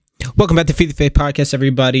Welcome back to Feed the Faith Podcast,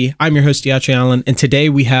 everybody. I'm your host, Deontay Allen, and today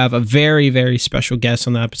we have a very, very special guest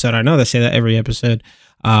on the episode. I know they say that every episode,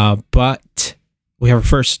 but we have our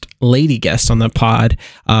first lady guest on the pod.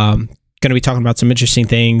 Going to be talking about some interesting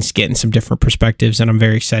things, getting some different perspectives, and I'm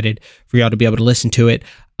very excited for y'all to be able to listen to it.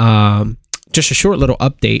 Just a short little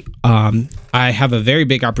update. I have a very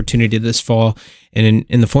big opportunity this fall in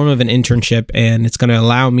the form of an internship, and it's going to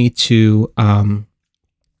allow me to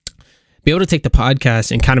be able to take the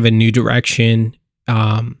podcast in kind of a new direction,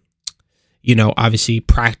 obviously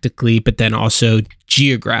practically, but then also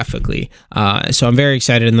geographically. So I'm very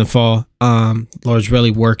excited in the fall. Lord's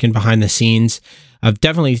really working behind the scenes. I've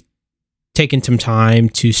definitely taken some time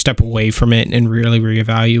to step away from it and really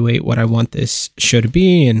reevaluate what I want this show to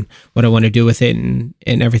be and what I want to do with it and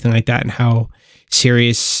everything like that, and how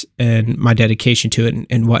serious and my dedication to it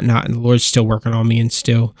and whatnot. And the Lord's still working on me and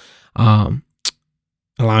still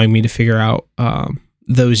allowing me to figure out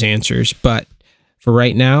those answers. But for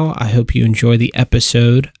right now, I hope you enjoy the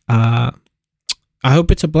episode. I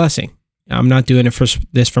hope it's a blessing. I'm not doing it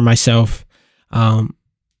for myself. I'm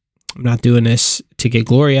not doing this to get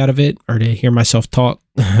glory out of it or to hear myself talk,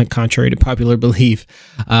 contrary to popular belief.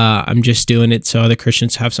 I'm just doing it so other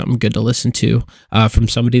Christians have something good to listen to from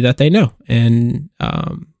somebody that they know. And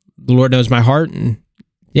the Lord knows my heart. And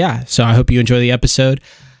yeah, so I hope you enjoy the episode.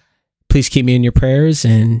 Please keep me in your prayers.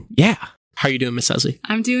 And yeah. How are you doing, Miss Leslie?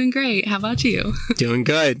 I'm doing great. How about you? Doing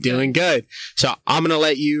good. So I'm going to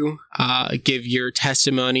let you give your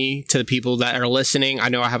testimony to the people that are listening. I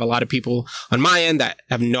know I have a lot of people on my end that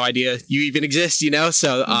have no idea you even exist,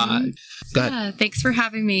 so go ahead. Yeah, thanks for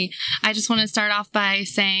having me. I just want to start off by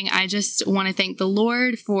saying I just want to thank the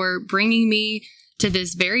Lord for bringing me to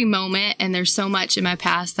this very moment. And there's so much in my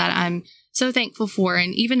past that I'm so thankful for,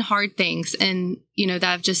 and even hard things, and that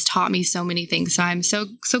have just taught me so many things. So I'm so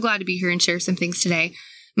glad to be here and share some things today.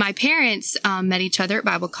 My parents met each other at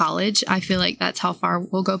Bible college. I feel like that's how far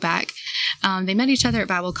we'll go back. They met each other at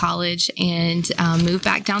Bible college and moved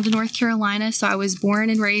back down to North Carolina. So I was born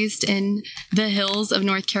and raised in the hills of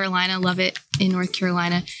North Carolina. Love it in North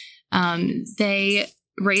Carolina. They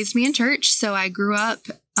raised me in church, so I grew up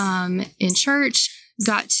in church.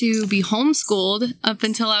 Got to be homeschooled up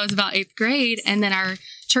until I was about 8th grade. And then our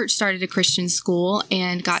church started a Christian school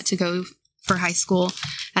and got to go for high school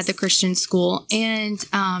at the Christian school. And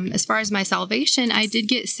as far as my salvation, I did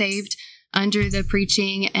get saved under the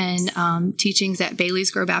preaching and teachings at Bailey's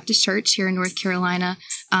Grove Baptist Church here in North Carolina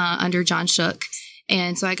under John Shook.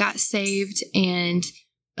 And so I got saved and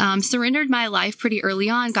surrendered my life pretty early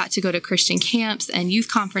on, got to go to Christian camps and youth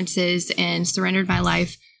conferences, and surrendered my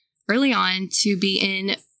life early on to be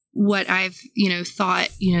in what I've, thought,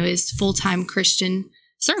 is full-time Christian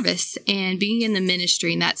service and being in the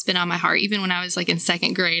ministry. And that's been on my heart. Even when I was in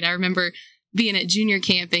 2nd grade, I remember being at junior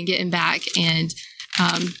camp and getting back and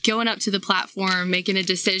going up to the platform, making a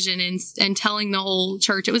decision and telling the whole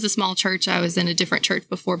church. It was a small church. I was in a different church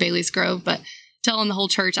before Bailey's Grove, but telling the whole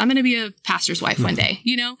church, I'm going to be a pastor's wife one day,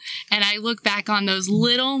 and I look back on those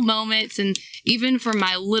little moments, and even from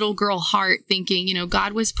my little girl heart thinking,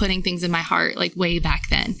 God was putting things in my heart way back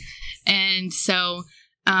then. And so,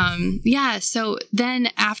 so then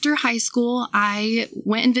after high school, I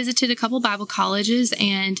went and visited a couple Bible colleges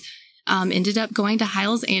and ended up going to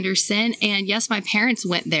Hyles-Anderson. And yes, my parents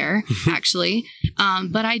went there actually.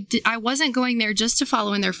 But I wasn't going there just to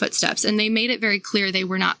follow in their footsteps. And they made it very clear they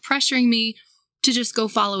were not pressuring me to just go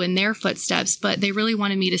follow in their footsteps, but they really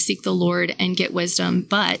wanted me to seek the Lord and get wisdom.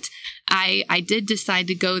 But I did decide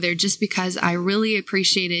to go there just because I really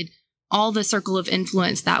appreciated all the circle of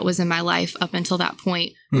influence that was in my life up until that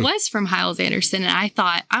point was from Hyles-Anderson. And I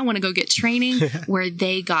thought, I want to go get training where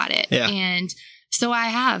they got it. Yeah. And so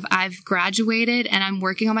I've graduated and I'm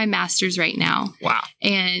working on my master's right now. Wow.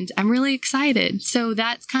 And I'm really excited. So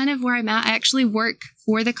that's kind of where I'm at. I actually work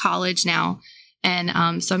for the college now.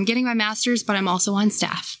 And so I'm getting my master's, but I'm also on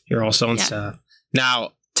staff. You're also on staff.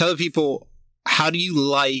 Now, tell the people, how do you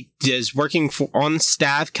does working on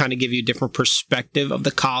staff kind of give you a different perspective of the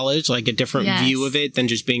college, a different view of it than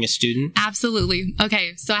just being a student? Absolutely.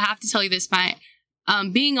 Okay, so I have to tell you this,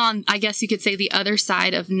 being on, I guess you could say, the other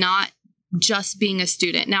side of not just being a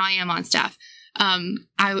student. Now I am on staff.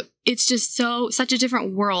 It's just such a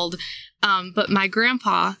different world. But my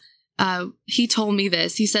grandpa, he told me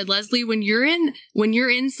this. He said, Leslie, when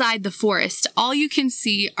you're inside the forest, all you can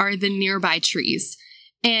see are the nearby trees.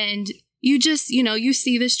 And you just, you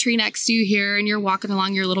see this tree next to you here and you're walking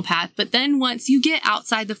along your little path. But then once you get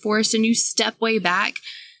outside the forest and you step way back,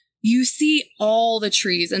 you see all the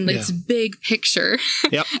trees and this big picture.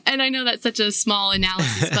 Yep. And I know that's such a small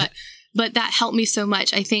analysis, but but that helped me so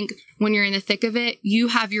much. I think when you're in the thick of it, you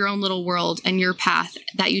have your own little world and your path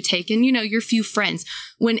that you take and, your few friends.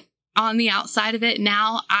 When on the outside of it,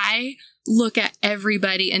 now I look at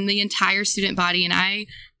everybody and the entire student body, and I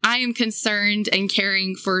am concerned and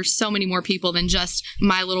caring for so many more people than just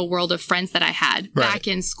my little world of friends that I had back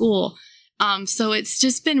in school. So it's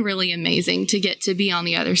just been really amazing to get to be on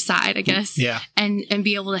the other side, I guess, and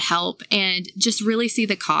be able to help and just really see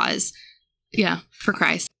the cause, for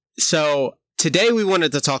Christ. So today we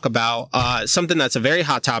wanted to talk about something that's a very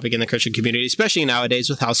hot topic in the Christian community, especially nowadays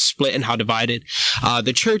with how split and how divided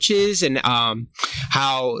the church is, and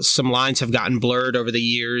how some lines have gotten blurred over the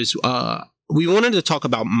years. We wanted to talk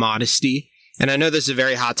about modesty. And I know this is a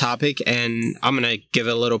very hot topic, and I'm going to give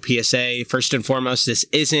a little PSA. First and foremost, this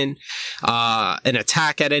isn't an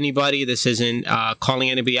attack at anybody. This isn't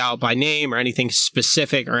calling anybody out by name or anything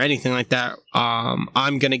specific or anything like that.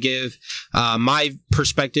 I'm going to give my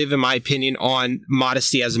perspective and my opinion on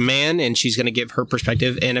modesty as a man, and she's going to give her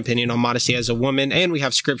perspective and opinion on modesty as a woman. And we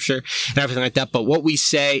have scripture and everything like that. But what we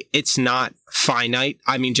say, it's not finite.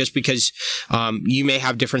 I mean, just because you may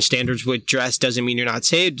have different standards with dress doesn't mean you're not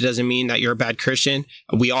saved. It doesn't mean that you're a bad Christian.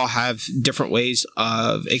 We all have different ways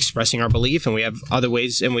of expressing our belief, and we have other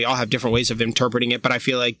ways, and we all have different ways of interpreting it. But I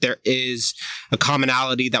feel like there is a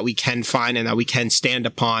commonality that we can find and that we can stand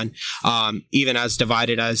upon, even as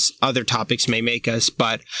divided as other topics may make us.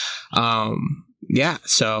 But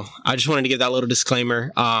so I just wanted to give that little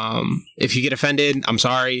disclaimer. If you get offended, I'm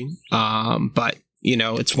sorry. But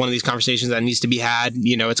it's one of these conversations that needs to be had.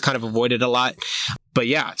 It's kind of avoided a lot. But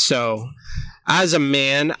so as a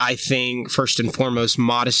man, I think first and foremost,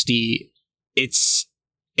 modesty, it's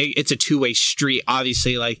a two-way street.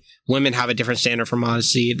 Obviously, like, women have a different standard for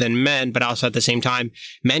modesty than men, but also at the same time,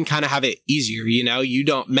 men kind of have it easier.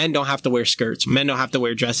 Men don't have to wear skirts. Men don't have to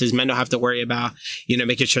wear dresses. Men don't have to worry about,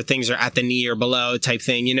 making sure things are at the knee or below type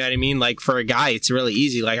thing. You know what I mean? Like, for a guy, it's really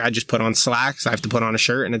easy. Like, I just put on slacks. I have to put on a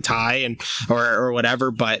shirt and a tie or whatever.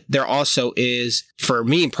 But there also is, for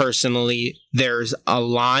me personally, there's a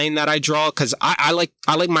line that I draw, because I like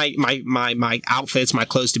my outfits, my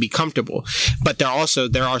clothes to be comfortable. But there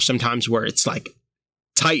are some times where it's like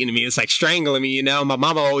tightening me. It's like strangling me, My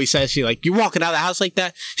mama always says, she's like, you're walking out of the house like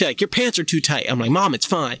that? She's like, your pants are too tight. I'm like, Mom, it's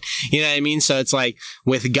fine. You know what I mean? So it's like,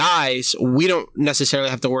 with guys, we don't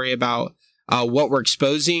necessarily have to worry about what we're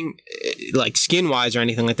exposing, like skin-wise or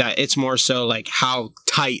anything like that. It's more so like, how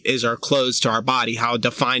tight is our clothes to our body? How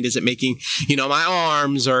defined is it making, my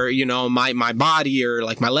arms or, my body or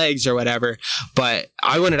like my legs or whatever. But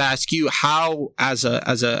I wanted to ask you, how, as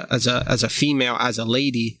a female, as a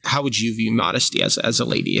lady, how would you view modesty as a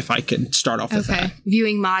lady? If I could start off with that.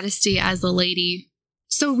 Viewing modesty as a lady.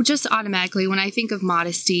 So just automatically, when I think of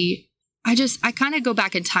modesty, I kind of go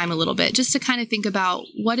back in time a little bit just to kind of think about,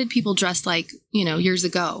 what did people dress like, years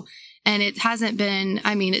ago? And it hasn't been,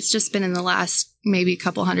 it's just been in the last maybe a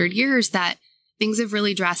couple hundred years that things have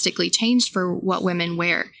really drastically changed for what women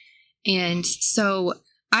wear. And so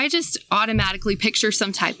I just automatically picture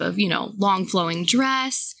some type of, long flowing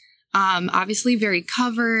dress, obviously very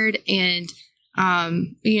covered, and,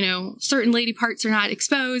 certain lady parts are not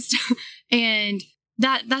exposed. And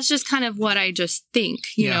that's just kind of what I just think,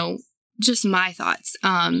 just my thoughts,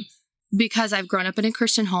 because I've grown up in a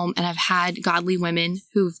Christian home and I've had godly women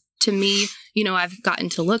who've, to me, I've gotten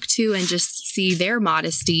to look to and just see their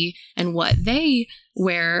modesty and what they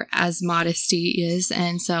wear as modesty is.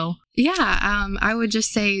 And so, I would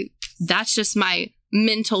just say that's just my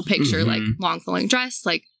mental picture, like long flowing dress,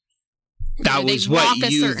 like that was what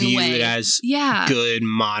you viewed as good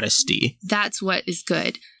modesty. That's what is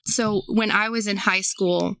good. So when I was in high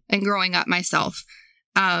school and growing up myself,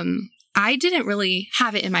 I didn't really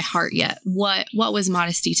have it in my heart yet. What was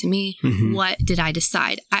modesty to me? Mm-hmm. What did I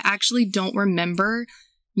decide? I actually don't remember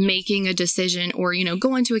making a decision or,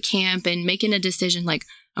 going to a camp and making a decision like,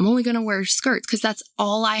 I'm only going to wear skirts, because that's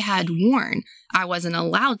all I had worn. I wasn't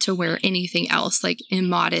allowed to wear anything else, like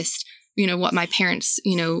immodest, what my parents,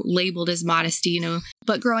 labeled as modesty,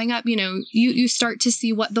 But growing up, you start to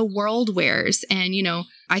see what the world wears. And,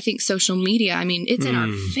 I think social media, it's in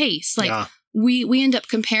our face. Like, we end up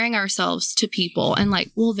comparing ourselves to people and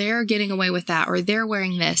like, well, they're getting away with that, or they're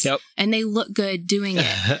wearing this and they look good doing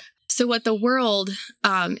it. So what the world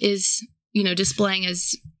is, displaying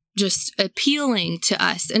is just appealing to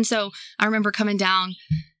us. And so I remember coming down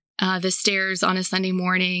the stairs on a Sunday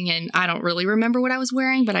morning, and I don't really remember what I was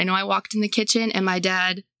wearing, but I know I walked in the kitchen and my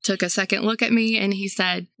dad took a second look at me and he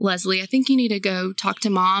said, Leslie, I think you need to go talk to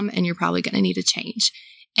Mom, and you're probably going to need a change.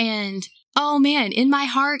 And oh man, in my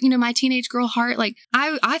heart, my teenage girl heart, like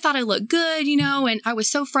I thought I looked good, and I was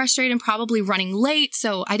so frustrated and probably running late.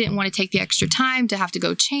 So I didn't want to take the extra time to have to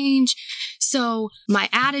go change. So my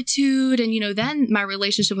attitude and, then my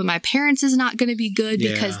relationship with my parents is not going to be good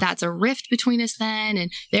because that's a rift between us then.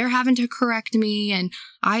 And they're having to correct me. And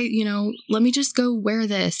let me just go wear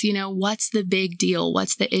this, what's the big deal?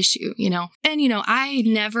 What's the issue, And, I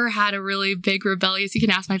never had a really big rebellious, you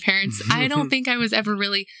can ask my parents. I don't think I was ever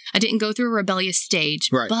I didn't go through a rebellious stage,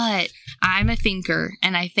 but I'm a thinker.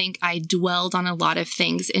 And I think I dwelled on a lot of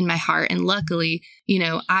things in my heart. And luckily,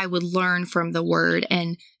 I would learn from the word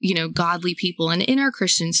and, godly people and in our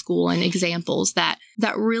Christian school and examples that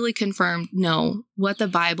really confirmed, no, what the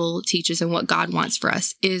Bible teaches and what God wants for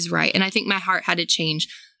us is right. And I think my heart had to change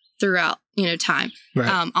throughout, time.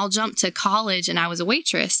 Right. I'll jump to college, and I was a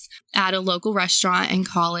waitress at a local restaurant in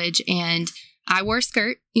college, and I wore a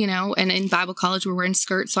skirt, and in Bible college we're wearing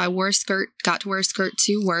skirts. So I wore a skirt, got to wear a skirt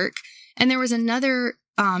to work. And there was another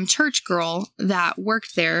church girl that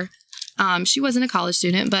worked there. She wasn't a college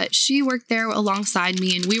student, but she worked there alongside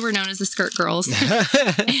me, and we were known as the Skirt Girls.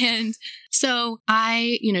 And so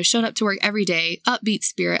I, showed up to work every day, upbeat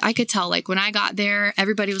spirit. I could tell, like, when I got there,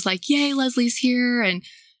 everybody was like, yay, Leslie's here, and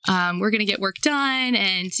we're going to get work done.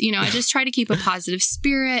 And, I just try to keep a positive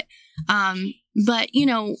spirit. But,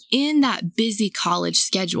 in that busy college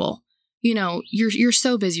schedule, you're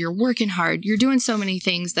so busy, you're working hard, you're doing so many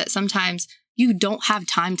things that sometimes you don't have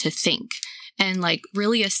time to think and like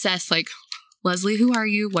really assess, like, Leslie, who are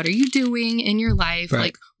you? What are you doing in your life? Right.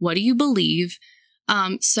 Like, what do you believe?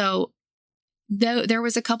 So there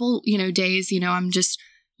was a couple, days, I'm just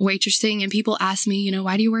waitressing and people ask me,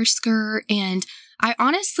 why do you wear a skirt? And I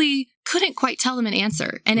honestly couldn't quite tell them an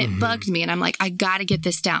answer, and it bugged me. And I'm like, I got to get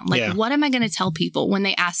this down. Like, what am I going to tell people when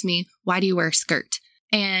they ask me, why do you wear a skirt?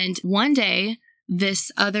 And one day,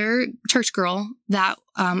 this other church girl that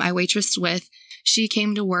I waitressed with, she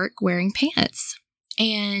came to work wearing pants.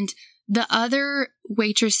 And the other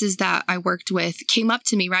waitresses that I worked with came up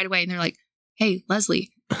to me right away, and they're like, hey, Leslie,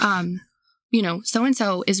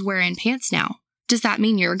 so-and-so is wearing pants now. Does that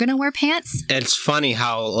mean you're going to wear pants? It's funny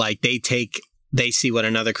how, like, they see what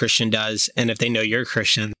another Christian does, and if they know you're a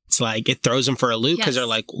Christian, it's like it throws them for a loop because they're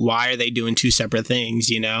like, why are they doing two separate things,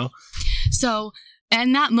 So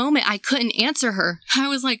in that moment, I couldn't answer her. I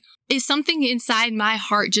was like, is something inside my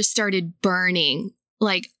heart just started burning?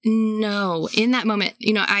 Like, no. In that moment,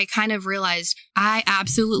 I kind of realized I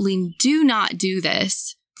absolutely do not do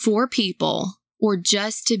this for people or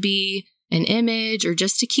just to be an image or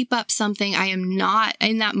just to keep up something. I am not.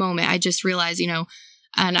 In that moment, I just realized,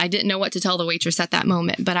 and I didn't know what to tell the waitress at that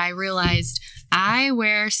moment, but I realized I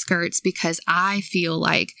wear skirts because I feel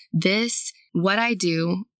like what I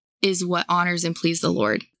do is what honors and pleases the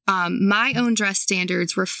Lord. My own dress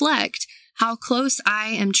standards reflect how close I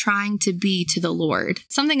am trying to be to the Lord.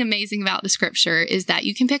 Something amazing about the scripture is that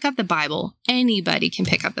you can pick up the Bible. Anybody can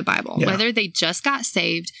pick up the Bible, whether they just got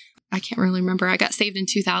saved. I can't really remember. I got saved in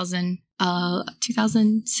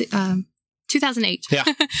 2008. Yeah.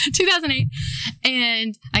 2008.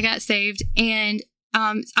 And I got saved, and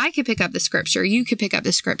I could pick up the scripture. You could pick up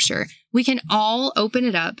the scripture. We can all open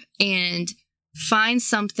it up and find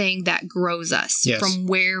something that grows us from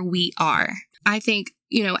where we are. I think,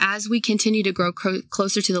 as we continue to grow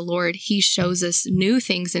closer to the Lord, he shows us new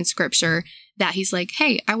things in scripture that he's like,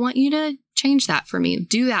 hey, I want you to change that for me.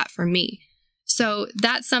 Do that for me. So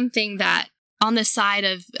that's something that on the side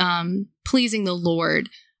of pleasing the Lord,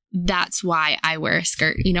 that's why I wear a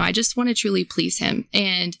skirt. I just want to truly please him.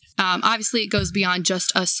 And obviously it goes beyond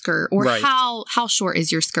just a skirt or how short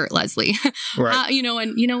is your skirt, Leslie? Right. And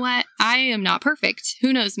you know what? I am not perfect.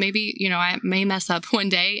 Who knows? Maybe, I may mess up one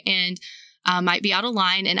day and might be out of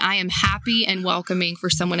line. And I am happy and welcoming for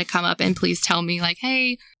someone to come up and please tell me like,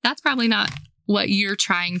 hey, that's probably not what you're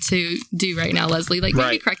trying to do right now, Leslie. Like,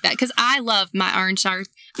 maybe correct that. Because I love my iron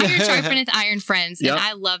sharpeneth iron friends. And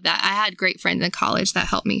I love that. I had great friends in college that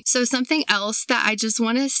helped me. So something else that I just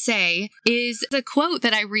want to say is the quote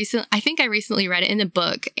that I recently read it in the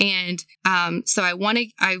book. And so I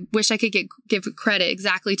wish I could give credit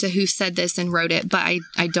exactly to who said this and wrote it, but I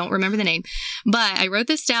don't remember the name. But I wrote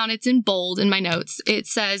this down. It's in bold in my notes. It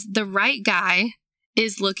says, the right guy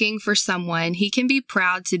is looking for someone he can be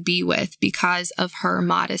proud to be with because of her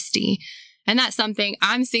modesty. And that's something.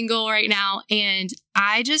 I'm single right now, and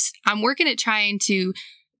I'm working at trying to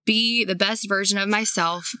be the best version of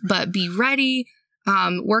myself, but be ready,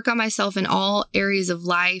 work on myself in all areas of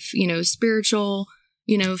life, spiritual,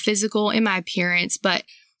 physical, in my appearance. But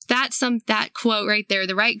that quote right there,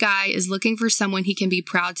 the right guy is looking for someone he can be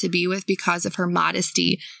proud to be with because of her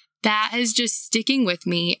modesty. that is just sticking with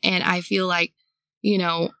me. And I feel like,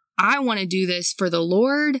 I want to do this for the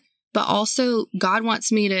Lord, but also God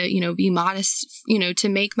wants me to, be modest, to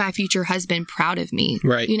make my future husband proud of me.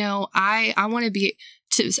 Right. I want to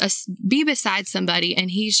be beside somebody,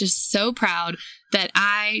 and he's just so proud that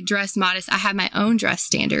I dress modest. I have my own dress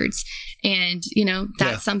standards, and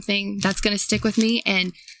that's something that's going to stick with me,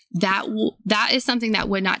 and that is something that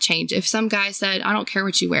would not change. If some guy said, "I don't care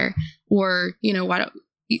what you wear," or why don't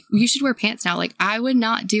you should wear pants now, like, I would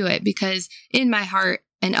not do it, because in my heart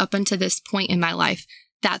and up until this point in my life,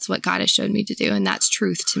 that's what God has showed me to do, and that's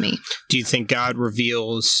truth to me. Do you think God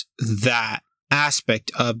reveals that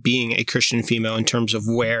aspect of being a Christian female in terms of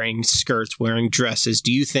wearing skirts, wearing dresses?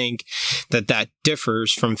 Do you think that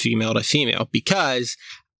differs from female to female? Because,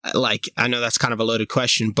 like, I know that's kind of a loaded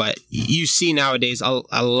question, but you see nowadays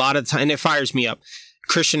a lot of time, and it fires me up,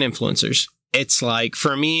 Christian influencers. It's like,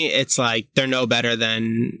 for me, it's like they're no better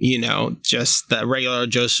than, just the regular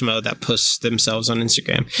Joe Smo that posts themselves on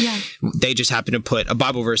Instagram. Yeah. They just happen to put a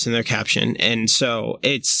Bible verse in their caption. And so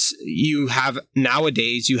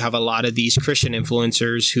nowadays you have a lot of these Christian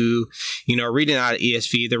influencers who, are reading out of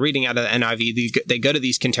ESV, they're reading out of the NIV, they go to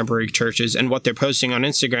these contemporary churches, and what they're posting on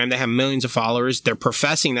Instagram, they have millions of followers. They're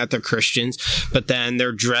professing that they're Christians, but then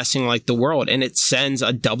they're dressing like the world. And it sends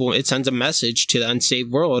a message to the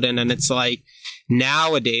unsaved world. And then it's like,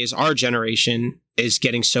 nowadays, our generation is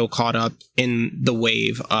getting so caught up in the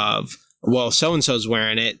wave of, well, so-and-so's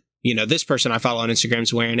wearing it. This person I follow on Instagram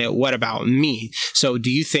is wearing it. What about me? So do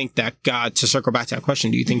you think that God, to circle back to that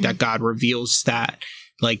question, do you think that God reveals that?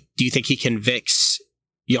 Like, do you think he convicts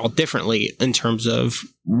y'all differently in terms of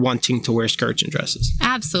wanting to wear skirts and dresses?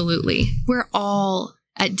 Absolutely. We're all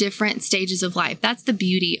at different stages of life. That's the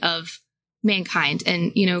beauty of mankind.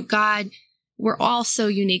 And, God, we're all so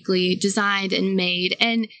uniquely designed and made,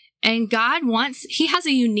 and God he has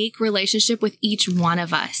a unique relationship with each one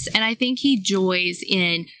of us. And I think he joys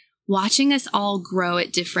in watching us all grow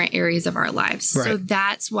at different areas of our lives. Right. So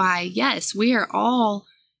that's why, yes, we are all,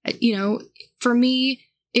 for me,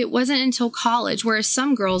 it wasn't until college, whereas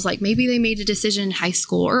some girls, like, maybe they made a decision in high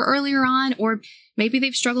school or earlier on, or maybe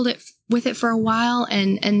they've struggled with it for a while,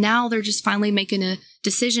 and now they're just finally making a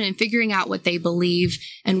decision and figuring out what they believe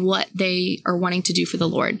and what they are wanting to do for the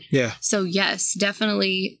Lord. Yeah. So yes,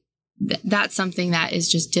 definitely that's something that is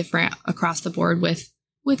just different across the board with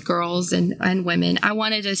girls and women. I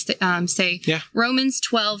wanted to say, Romans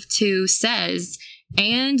 12:2 says,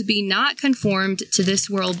 "And be not conformed to this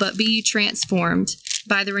world, but be ye transformed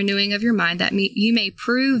by the renewing of your mind, that you may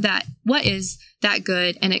prove that what is that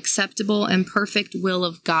good and acceptable and perfect will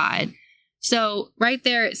of God." So right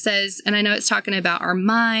there it says, and I know it's talking about our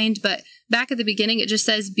mind, but back at the beginning, it just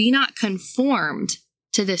says, "Be not conformed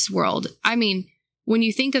to this world." I mean, when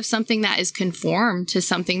you think of something that is conformed to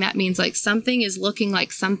something, that means like something is looking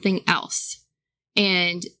like something else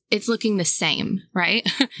and it's looking the same, right?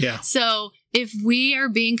 Yeah. So if we are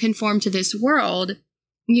being conformed to this world,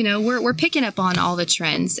 we're picking up on all the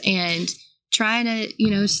trends and trying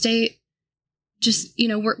to, stay just,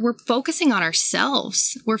 we're focusing on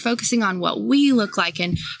ourselves. We're focusing on what we look like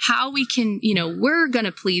and how we can, we're going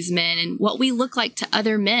to please men and what we look like to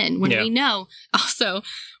other men, when we know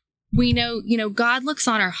God looks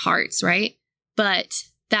on our hearts, right? But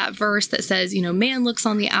that verse that says, man looks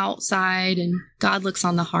on the outside and God looks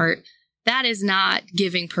on the heart, that is not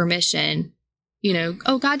giving permission.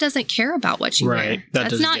 God doesn't care about what you wear.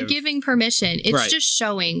 That's not giving permission. It's just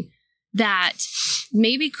showing that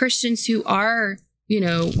maybe Christians who are,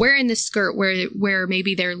 wearing this skirt where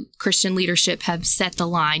maybe their Christian leadership have set the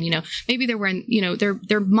line, maybe they're wearing,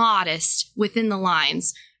 they're modest within the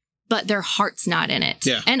lines, but their heart's not in it.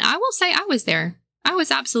 Yeah. And I will say I was there. I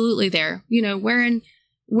was absolutely there,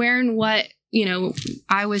 wearing what,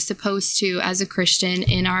 I was supposed to as a Christian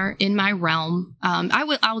in my realm. I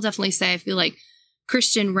will definitely say, I feel like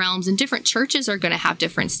Christian realms and different churches are going to have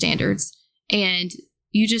different standards, and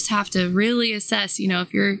you just have to really assess,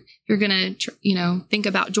 if you're going to, think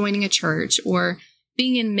about joining a church or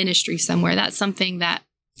being in ministry somewhere. That's something that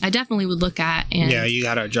I definitely would look at. And you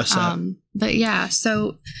got to adjust that. But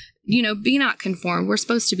so, be not conformed. We're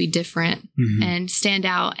supposed to be different and stand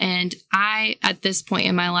out. And at this point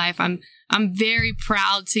in my life, I'm very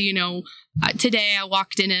proud to, today I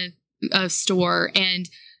walked in a store and,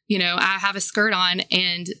 I have a skirt on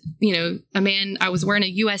and, a man, I was wearing a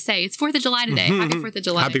USA. It's 4th of July today. Happy 4th of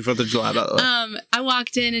July. Happy 4th of July, by the way. I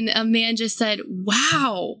walked in and a man just said,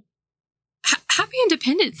 "Wow, happy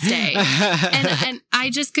Independence Day." and I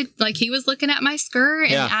just could, he was looking at my skirt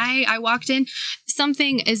and I walked in.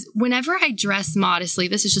 Something is, whenever I dress modestly,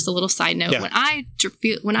 this is just a little side note.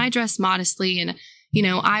 When I dress modestly and,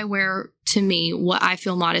 I wear to me what I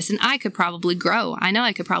feel modest, and I could probably grow. I know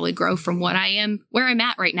I could probably grow from what I am, where I'm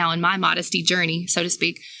at right now in my modesty journey, so to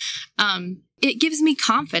speak. It gives me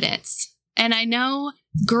confidence. And I know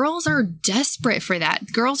girls are desperate for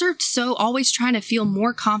that. Girls are so always trying to feel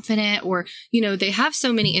more confident, or, they have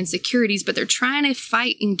so many insecurities, but they're trying to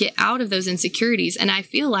fight and get out of those insecurities. And I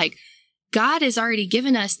feel like God has already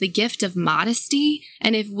given us the gift of modesty.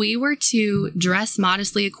 And if we were to dress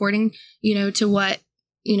modestly according, to what,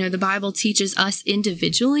 the Bible teaches us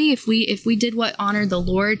individually, if we did what honored the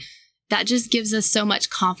Lord, that just gives us so much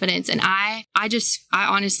confidence. And I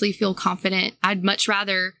honestly feel confident. I'd much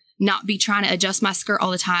rather not be trying to adjust my skirt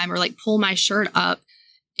all the time, or like pull my shirt up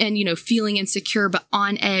and, feeling insecure, but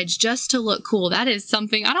on edge just to look cool. That is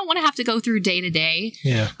something I don't want to have to go through day to day.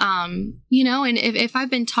 Yeah. And if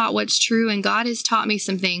I've been taught what's true, and God has taught me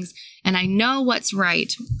some things, and I know what's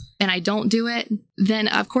right, and I don't do it, then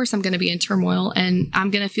of course I'm going to be in turmoil, and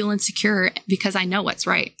I'm going to feel insecure because I know what's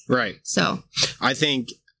right. Right. So I think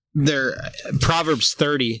Proverbs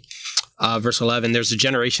 30, verse 11, there's a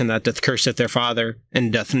generation that doth curse at their father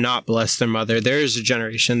and doth not bless their mother. There is a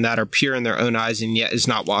generation that are pure in their own eyes and yet is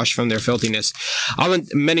not washed from their filthiness.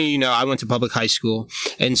 Many of you know, I went to public high school.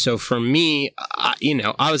 And so for me,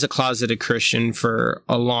 I was a closeted Christian for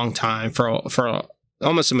a long time, for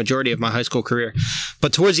almost a majority of my high school career.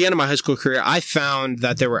 But towards the end of my high school career, I found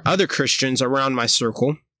that there were other Christians around my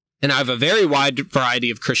circle. And I have a very wide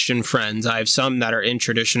variety of Christian friends. I have some that are in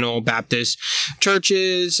traditional Baptist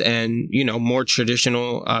churches and, more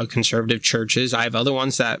traditional conservative churches. I have other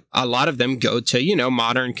ones that a lot of them go to,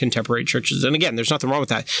 modern contemporary churches. And again, there's nothing wrong with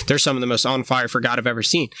that. They're some of the most on fire for God I've ever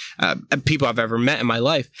seen, people I've ever met in my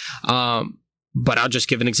life. But I'll just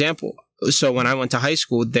give an example. So when I went to high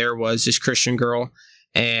school, there was this Christian girl,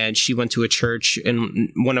 and she went to a church in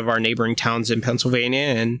one of our neighboring towns in Pennsylvania.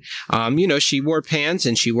 And, she wore pants,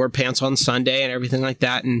 and she wore pants on Sunday and everything like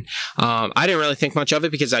that. And I didn't really think much of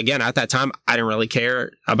it because, again, at that time, I didn't really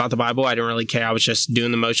care about the Bible. I didn't really care. I was just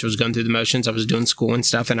doing the motions. I was going through the motions. I was doing school and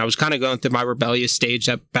stuff. And I was kind of going through my rebellious stage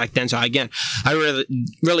back then. So, again,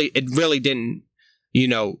 it really didn't,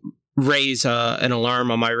 raise an alarm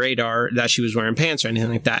on my radar that she was wearing pants or anything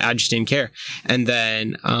like that. I just didn't care. And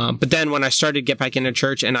then, but then when I started to get back into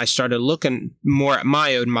church and I started looking more at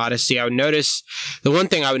my own modesty, I would notice, the one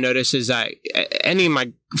thing I would notice is that any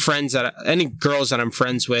girls that I'm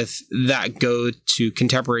friends with that go to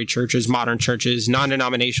contemporary churches, modern churches,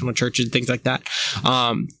 non-denominational churches, things like that,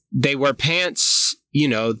 they wear pants.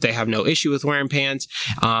 They have no issue with wearing pants.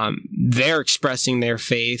 They're expressing their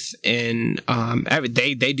faith in,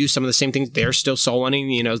 they do some of the same things. They're still soul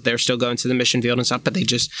winning, they're still going to the mission field and stuff, but they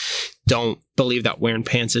just don't believe that wearing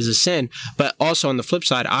pants is a sin. But also on the flip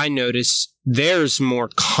side, I notice there's more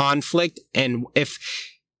conflict. And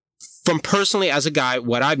from personally as a guy,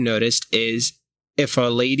 what I've noticed is if a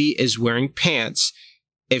lady is wearing pants,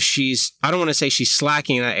 if I don't want to say she's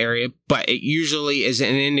slacking in that area, but it usually is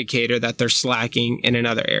an indicator that they're slacking in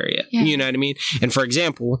another area. Yeah. You know what I mean? And for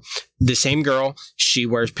example, the same girl, she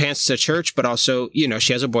wears pants to church, but also,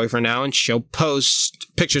 she has a boyfriend now, and she'll post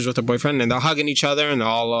pictures with her boyfriend, and they're hugging each other, and they're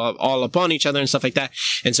all up on each other and stuff like that.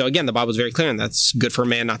 And so again, the Bible's very clear, and that's good for a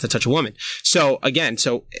man not to touch a woman. So again,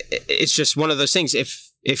 it's just one of those things.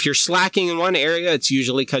 If you're slacking in one area, it's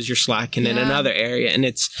usually because you're slacking in another area. And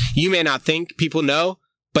you may not think people know,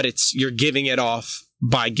 but you're giving it off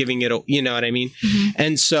by giving it, you know what I mean? Mm-hmm.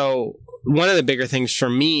 And so one of the bigger things for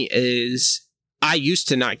me is I used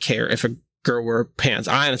to not care if a girl wore pants.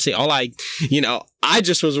 I honestly, I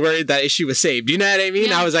just was worried that she was saved. You know what I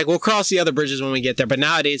mean? Yeah. I was like, we'll cross the other bridges when we get there. But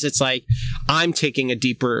nowadays it's like, I'm taking a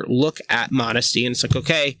deeper look at modesty, and it's like,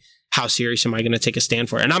 okay, how serious am I going to take a stand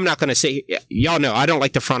for it? And I'm not going to say, y'all know, I don't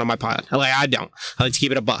like the front of my pod. I don't. I like to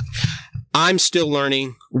keep it a buck. I'm still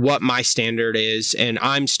learning what my standard is, and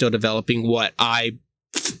I'm still developing what I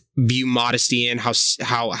view modesty in,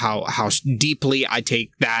 how deeply I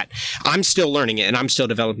take that. I'm still learning it, and I'm still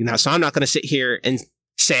developing that. So I'm not going to sit here and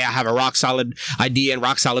say I have a rock solid idea and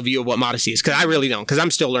rock solid view of what modesty is, because I really don't, because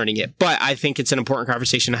I'm still learning it. But I think it's an important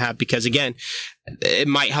conversation to have, because again, it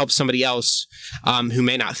might help somebody else who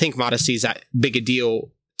may not think modesty is that big a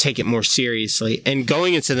deal take it more seriously. And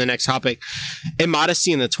going into the next topic,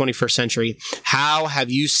 immodesty in the 21st century, how have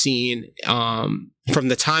you seen from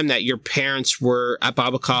the time that your parents were at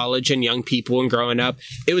Bible college and young people and growing up,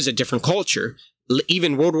 it was a different culture.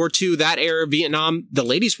 even World War II, that era, Vietnam, the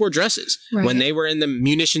ladies wore dresses. Right. When they were in the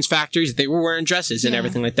munitions factories, they were wearing dresses and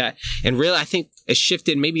everything like that. And really, I think it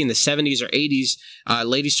shifted maybe in the 70s or 80s.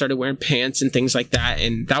 Ladies started wearing pants and things like that.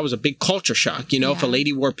 And that was a big culture shock. You know, if a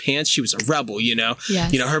lady wore pants, she was a rebel, you know.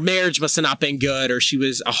 Yes. You know, her marriage must have not been good, or she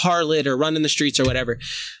was a harlot or running the streets or whatever.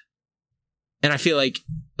 And I feel like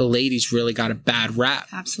the ladies really got a bad rap.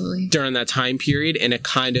 Absolutely. During that time period. And it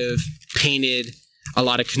kind of painted a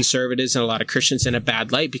lot of conservatives and a lot of Christians in a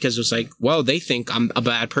bad light, because it was like, well, they think I'm a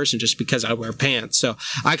bad person just because I wear pants. So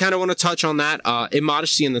I kind of want to touch on that.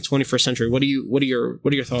 Immodesty in the 21st century. What are your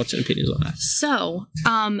thoughts and opinions on that? So,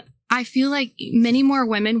 I feel like many more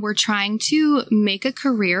women were trying to make a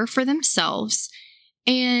career for themselves,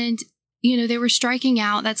 and, you know, they were striking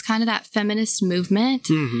out. That's kind of that feminist movement.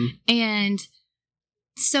 Mm-hmm. And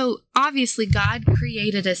so obviously God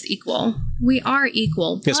created us equal. We are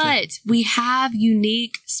equal, yes, but we have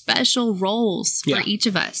unique, special roles for each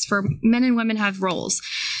of us. For men and women have roles.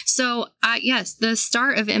 So yes, the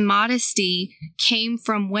start of immodesty came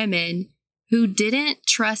from women who didn't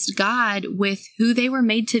trust God with who they were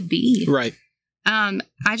made to be. Right.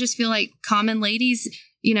 I just feel like common ladies,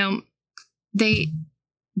 you know,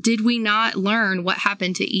 did we not learn what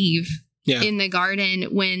happened to Eve? Yeah. In the garden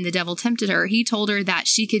when the devil tempted her? He told her that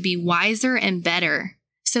she could be wiser and better.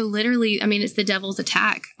 So literally, I mean, it's the devil's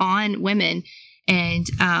attack on women. And,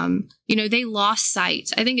 you know, they lost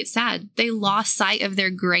sight. I think it's sad. They lost sight of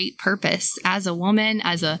their great purpose as a woman,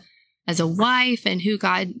 as a wife, and who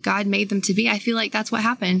God made them to be. I feel like that's what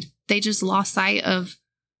happened. They just lost sight of,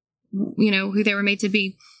 you know, who they were made to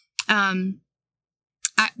be. Something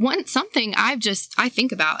I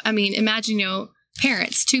think about. I mean, imagine, you know,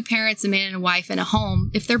 two parents, a man and a wife in a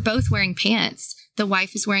home. If they're both wearing pants, the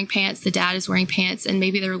wife is wearing pants, the dad is wearing pants, and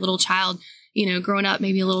maybe their little child, you know, growing up,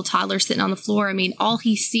 maybe a little toddler sitting on the floor. I mean, all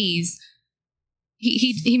he sees,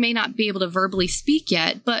 he may not be able to verbally speak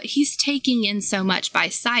yet, but he's taking in so much by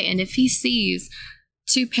sight. And if he sees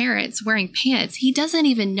two parents wearing pants, he doesn't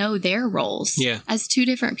even know their roles as two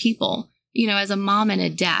different people, you know, as a mom and a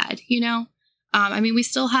dad, you know. I mean, we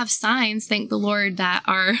still have signs, thank the Lord, that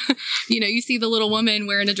are, you know, you see the little woman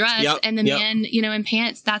wearing a dress and the man, you know, in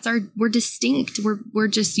pants. We're distinct. We're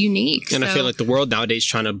just unique. And I feel like the world nowadays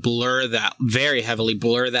trying to very heavily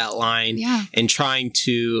blur that line and trying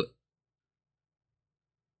to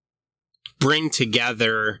bring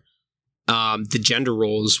together the gender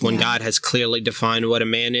roles when God has clearly defined what a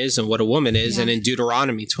man is and what a woman is. And in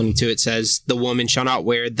Deuteronomy 22, it says, the woman shall not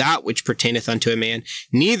wear that which pertaineth unto a man,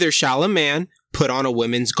 neither shall a man put on a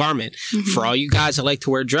woman's garment. Mm-hmm. For all you guys that like to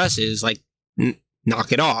wear dresses, like,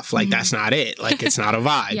 knock it off. Like, that's not it. Like, it's not a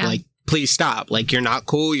vibe. Like, please stop. Like, you're not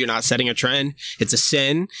cool. You're not setting a trend. It's a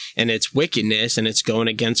sin and it's wickedness and it's going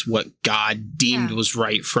against what God deemed was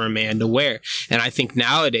right for a man to wear. And I think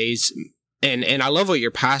nowadays, and I love what your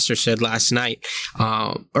pastor said last night,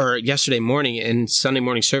 or yesterday morning in Sunday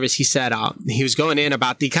morning service. He said, he was going in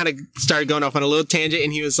about, he kind of started going off on a little tangent,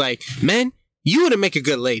 and he was like, men, you wouldn't make a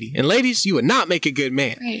good lady, and ladies, you would not make a good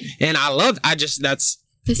man. Right. And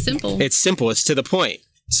it's simple. It's simple. It's to the point.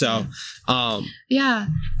 So, so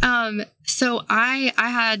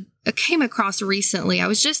I came across recently, I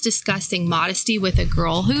was just discussing modesty with a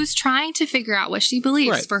girl who's trying to figure out what she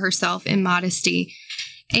believes for herself in modesty.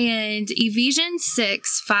 And Ephesians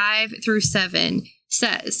 6:5-7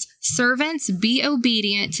 says, servants, be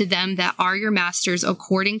obedient to them that are your masters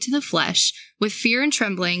according to the flesh, with fear and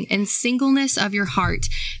trembling and singleness of your heart,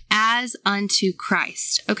 as unto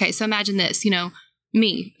Christ. Okay, so imagine this, you know,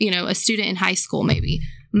 me, you know, a student in high school, maybe.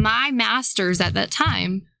 My masters at that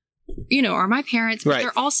time, you know, are my parents, but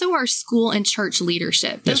they're also our school and church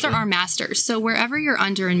leadership. Those are our masters. So wherever you're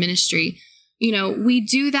under in ministry, you know, we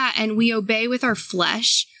do that and we obey with our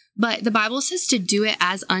flesh, but the Bible says to do it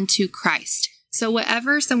as unto Christ. So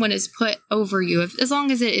whatever someone has put over you, as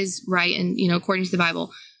long as it is right and, you know, according to the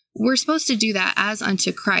Bible, we're supposed to do that as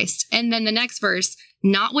unto Christ. And then the next verse,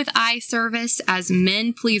 not with eye service as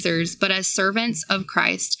men pleasers, but as servants of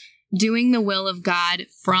Christ, doing the will of God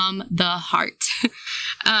from the heart.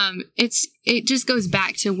 It just goes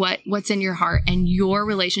back to what's in your heart and your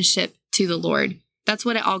relationship to the Lord. That's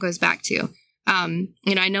what it all goes back to.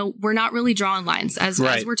 You know, I know we're not really drawing lines as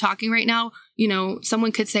we're talking right now. You know,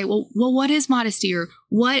 someone could say, well, what is modesty, or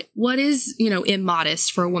what is, you know,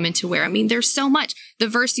 immodest for a woman to wear? I mean, there's so much. The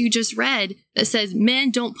verse you just read that says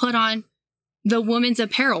men don't put on the woman's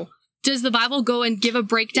apparel. Does the Bible go and give a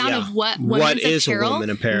breakdown of what is apparel? A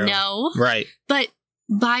woman apparel? No. Right. But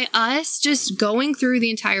by us just going through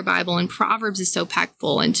the entire Bible, and Proverbs is so packed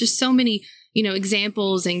full, and just so many, you know,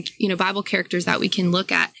 examples and, you know, Bible characters that we can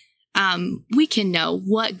look at. we can know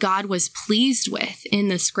what God was pleased with in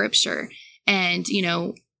the scripture and,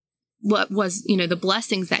 what was, the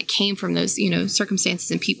blessings that came from those, circumstances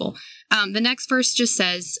and people. The next verse just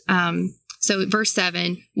says, so verse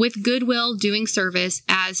 7, with goodwill doing service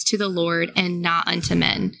as to the Lord and not unto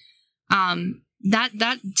men.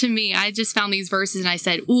 That to me, I just found these verses and I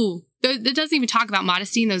said, ooh, it doesn't even talk about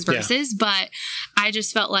modesty in those verses, but I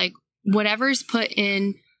just felt like whatever's put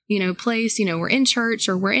in, place, we're in church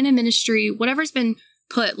or we're in a ministry, whatever's been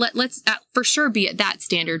put, let's for sure be at that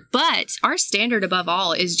standard. But our standard above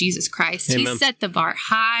all is Jesus Christ. Amen. He set the bar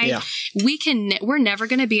high. Yeah. We're never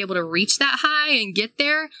going to be able to reach that high and get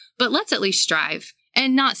there, but let's at least strive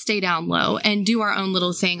and not stay down low and do our own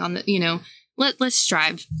little thing on the, let's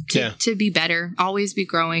strive to be better, always be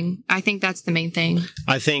growing. I think that's the main thing.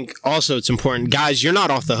 I think also it's important, guys, you're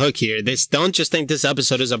not off the hook here. Don't just think this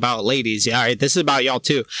episode is about ladies. Yeah, all right, this is about y'all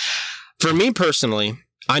too. For me personally,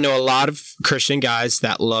 I know a lot of Christian guys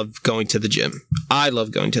that love going to the gym. I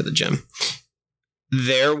love going to the gym.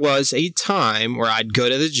 There was a time where I'd go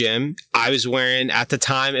to the gym. I was wearing, at the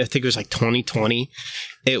time, I think it was like 2020.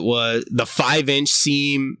 It was the 5-inch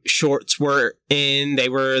seam shorts were in. They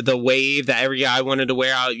were the wave that every guy wanted to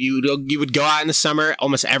wear out. You would go out in the summer.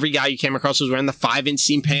 Almost every guy you came across was wearing the 5-inch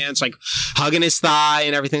seam pants, like hugging his thigh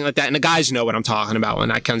and everything like that. And the guys know what I'm talking about when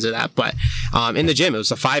that comes to that. But in the gym, it was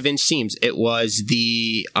the 5-inch seams. It was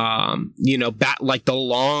the like the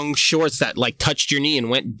long shorts that like touched your knee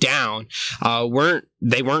and went down.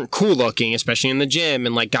 They weren't cool looking, especially in the gym,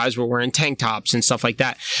 and like guys were wearing tank tops and stuff like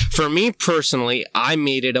that. For me personally, I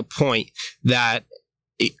made it a point that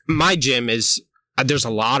my gym is, there's a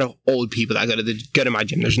lot of old people that go to my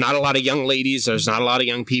gym. There's not a lot of young ladies. There's not a lot of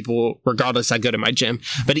young people. Regardless, I go to my gym.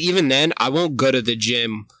 But even then, I won't go to the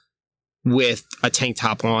gym with a tank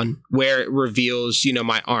top on where it reveals,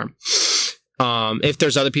 my arm. If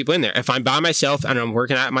there's other people in there, if I'm by myself and I'm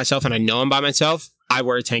working out myself and I know I'm by myself, I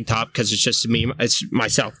wear a tank top because it's just me, it's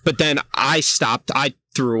myself. But then I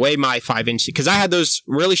threw away my 5-inch because I had those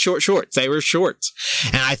really short shorts. They were shorts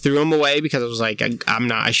and I threw them away because I was like,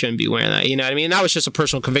 I shouldn't be wearing that. You know what I mean? That was just a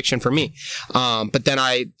personal conviction for me. But then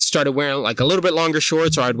I started wearing like a little bit longer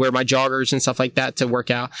shorts, or I'd wear my joggers and stuff like that to work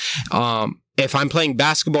out. If I'm playing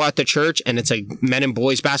basketball at the church and it's a men and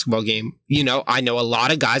boys basketball game, I know a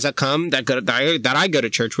lot of guys that come that I go to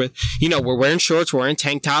church with, we're wearing shorts, we're wearing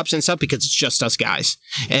tank tops and stuff because it's just us guys.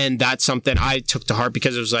 And that's something I took to heart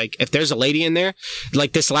because it was like, if there's a lady in there,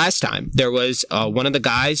 like this last time, there was one of the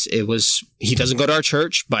guys, he doesn't go to our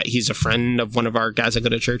church, but he's a friend of one of our guys that go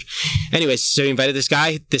to church. Anyways, so he invited this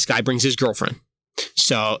guy brings his girlfriend.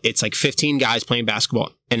 So it's like 15 guys playing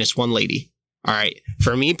basketball and it's one lady. All right.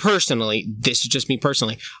 For me personally, this is just me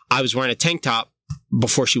personally. I was wearing a tank top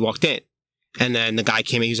before she walked in. And then the guy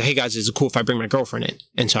came in. He was like, hey guys, is it cool if I bring my girlfriend in?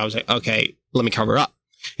 And so I was like, okay, let me cover up.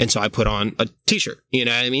 And so I put on a t-shirt, you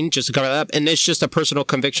know what I mean? Just to cover that up. And it's just a personal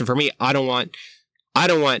conviction for me. I don't want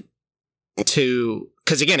to,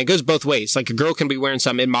 because again, it goes both ways. Like a girl can be wearing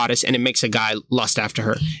something immodest and it makes a guy lust after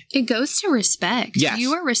her. It goes to respect. Yes.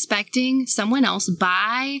 You are respecting someone else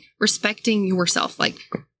by respecting yourself. Like,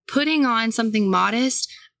 putting on something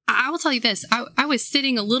modest. I will tell you this. I was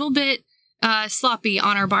sitting a little bit sloppy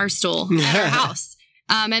on our bar stool at our house.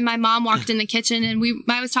 And my mom walked in the kitchen and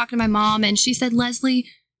I was talking to my mom and she said, Leslie,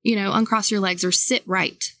 uncross your legs or sit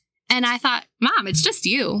right. And I thought, Mom, it's just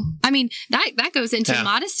you. I mean, that goes into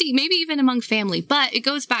modesty, maybe even among family, but it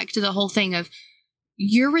goes back to the whole thing of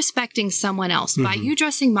you're respecting someone else. Mm-hmm. By you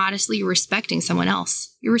dressing modestly, you're respecting someone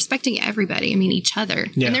else. You're respecting everybody. I mean, each other.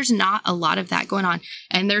 Yeah. And there's not a lot of that going on.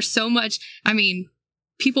 And there's so much,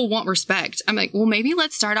 people want respect. I'm like, well, maybe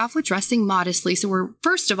let's start off with dressing modestly. So we're,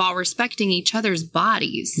 first of all, respecting each other's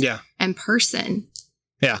bodies and person.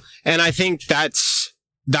 Yeah. And I think that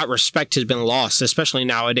respect has been lost, especially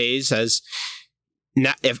nowadays, as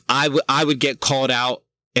if I would get called out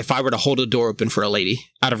if I were to hold a door open for a lady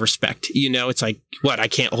out of respect. It's like, what? I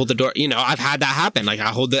can't hold the door. I've had that happen. Like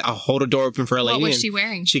I'll hold a door open for a lady. What was she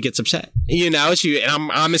wearing? She gets upset. And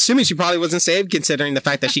I'm assuming she probably wasn't saved considering the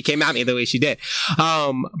fact that she came at me the way she did.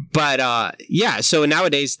 So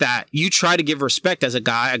nowadays that you try to give respect as a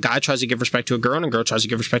guy tries to give respect to a girl and a girl tries to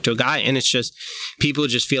give respect to a guy. And it's just, people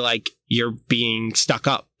just feel like you're being stuck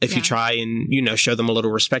up if you try and, show them a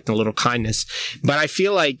little respect and a little kindness. But I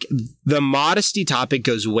feel like the modesty topic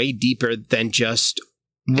goes way deeper than just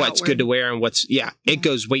what's good to wear and it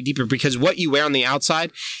goes way deeper because what you wear on the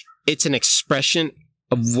outside, it's an expression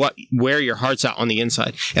of where your heart's at on the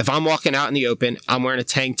inside. If I'm walking out in the open, I'm wearing a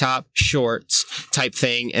tank top, shorts type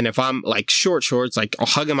thing. And if I'm like shorts, like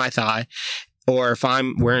hugging my thigh, or if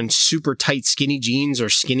I'm wearing super tight skinny jeans or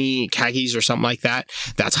skinny khakis or something like that,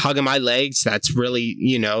 that's hugging my legs. That's really,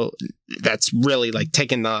 that's really like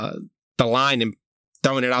taking the line and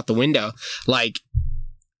throwing it out the window. Like,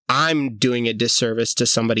 I'm doing a disservice to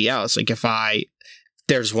somebody else. Like, if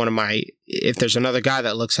there's another guy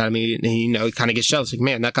that looks at me and he kind of gets jealous, like,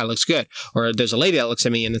 man, that guy looks good. Or there's a lady that looks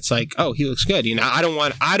at me and it's like, oh, he looks good. I don't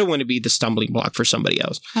want to be the stumbling block for somebody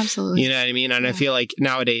else. Absolutely. You know what I mean? And I feel like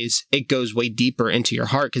nowadays it goes way deeper into your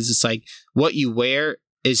heart, because it's like what you wear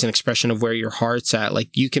is an expression of where your heart's at. Like,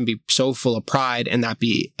 you can be so full of pride and not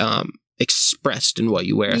be expressed in what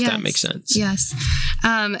you wear, if that makes sense. Yes.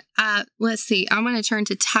 Let's see. I'm going to turn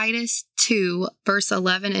to Titus 2, verse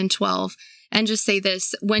 11 and 12. And just say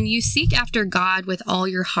this: when you seek after God with all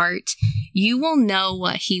your heart, you will know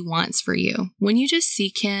what he wants for you. When you just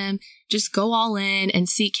seek him, just go all in and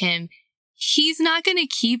seek him, he's not going to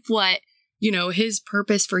keep what, his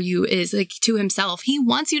purpose for you is, like, to himself. He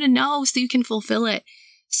wants you to know so you can fulfill it.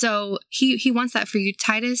 So he wants that for you.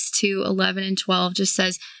 Titus 2, 11 and 12 just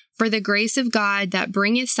says, "For the grace of God that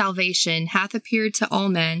bringeth salvation hath appeared to all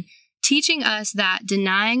men, teaching us that,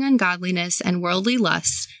 denying ungodliness and worldly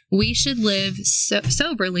lusts, we should live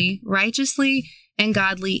soberly, righteously, and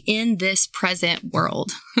godly in this present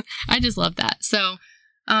world." I just love that. So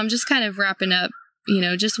just kind of wrapping up,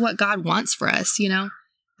 just what God wants for us,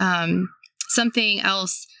 something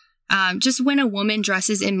else, just when a woman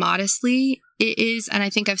dresses immodestly, it is, and I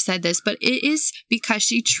think I've said this, but it is because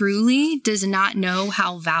she truly does not know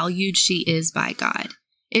how valued she is by God.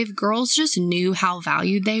 If girls just knew how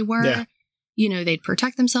valued they were, they'd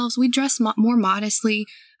protect themselves. We'd dress more modestly.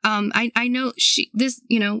 I know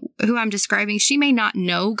who I'm describing, she may not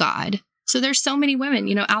know God. So there's so many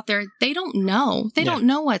women, out there, they don't know. They don't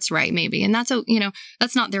know what's right, maybe. And that's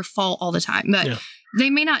not their fault all the time, but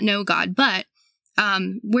they may not know God. But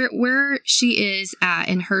where she is at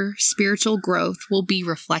in her spiritual growth will be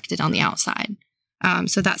reflected on the outside.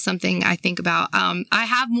 So that's something I think about. I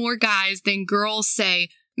have more guys than girls say,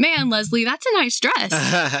 "Man, Leslie, that's a nice dress."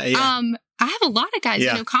 I have a lot of guys,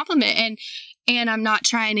 compliment, and I'm not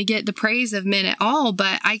trying to get the praise of men at all,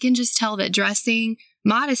 but I can just tell that dressing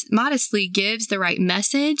modestly gives the right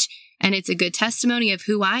message, and it's a good testimony of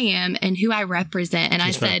who I am and who I represent. And I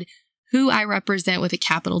said, who I represent with a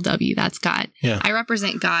capital W, that's God. Yeah. I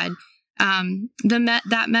represent God.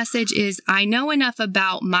 That message is, I know enough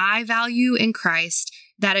about my value in Christ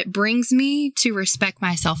that it brings me to respect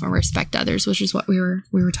myself and respect others, which is what we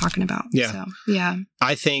were talking about. Yeah. So, yeah.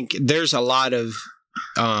 I think there's a lot of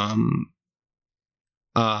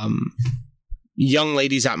young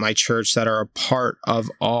ladies at my church that are a part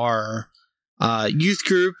of our youth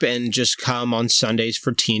group and just come on Sundays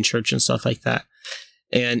for teen church and stuff like that.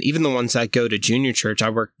 And even the ones that go to junior church,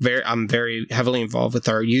 I'm very heavily involved with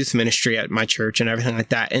our youth ministry at my church and everything like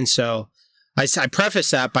that. And so I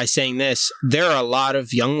preface that by saying this: there are a lot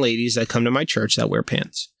of young ladies that come to my church that wear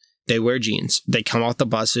pants. They wear jeans. They come off the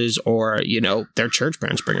buses, or, their church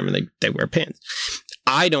parents bring them and they wear pants.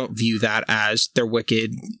 I don't view that as they're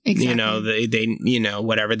wicked. Exactly. They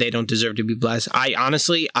whatever. They don't deserve to be blessed. I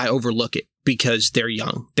overlook it because they're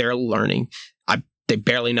young. They're learning. They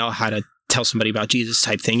barely know how to tell somebody about Jesus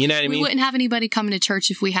type thing. You know what I mean? We wouldn't have anybody coming to church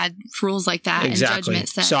if we had rules like that. Exactly. And judgment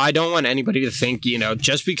set. So I don't want anybody to think,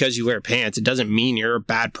 just because you wear pants, it doesn't mean you're a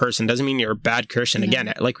bad person. It doesn't mean you're a bad Christian. Yeah.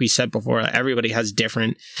 Again, like we said before, everybody has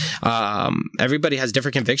different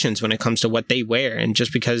convictions when it comes to what they wear. And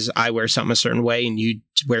just because I wear something a certain way and you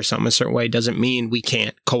wear something a certain way doesn't mean we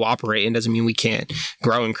can't cooperate, and doesn't mean we can't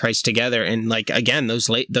grow in Christ together. And like, again, those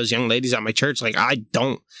young ladies at my church, like, I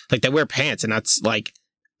don't, like, they wear pants, and that's like,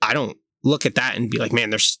 I don't look at that and be like,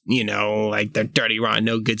 man, they're, like, they're dirty, rotten,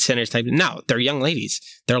 no good sinners type. No, they're young ladies.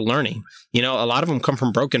 They're learning. A lot of them come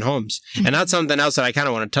from broken homes. Mm-hmm. And that's something else that I kind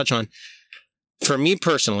of want to touch on. For me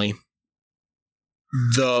personally,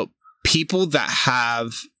 the people that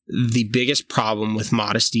have the biggest problem with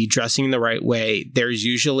modesty, dressing the right way, there's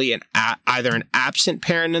usually either an absent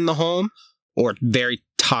parent in the home or very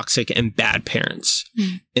toxic and bad parents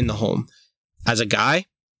in the home. As a guy,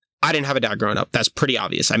 I didn't have a dad growing up. That's pretty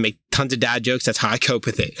obvious. I make tons of dad jokes. That's how I cope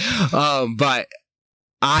with it. But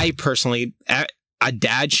I personally, a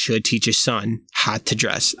dad should teach his son how to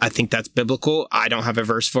dress. I think that's biblical. I don't have a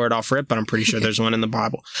verse for it off rip, but I'm pretty sure there's one in the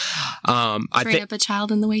Bible. Train up a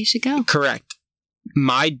child in the way he should go. Correct.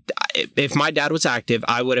 If my dad was active,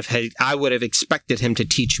 I would have expected him to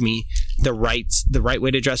teach me the right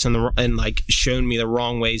way to dress and like shown me the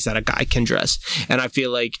wrong ways that a guy can dress. And I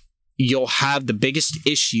feel like you'll have the biggest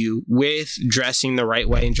issue with dressing the right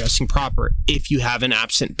way and dressing proper if you have an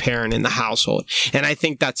absent parent in the household. And I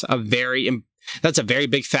think that's a very That's a very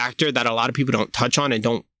big factor that a lot of people don't touch on and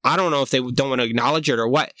I don't know if they don't want to acknowledge it or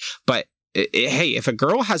what, but hey, if a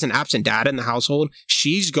girl has an absent dad in the household,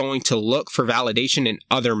 she's going to look for validation in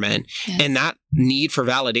other men. Yes. And that need for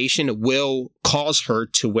validation will cause her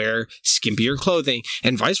to wear skimpier clothing,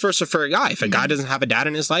 and vice versa for a guy. If a guy doesn't have a dad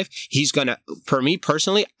in his life, he's going to, for me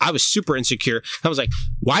personally, I was super insecure. I was like,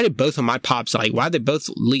 why did both of my pops, why did they both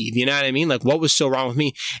leave? You know what I mean? Like, what was so wrong with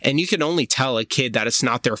me? And you can only tell a kid that it's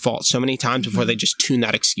not their fault so many times before they just tune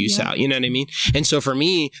that excuse out. You know what I mean? And so for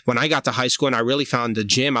me, when I got to high school and I really found the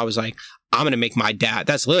gym, I was like, I'm going to make my dad.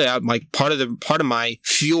 That's literally like part of my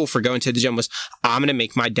fuel for going to the gym was I'm going to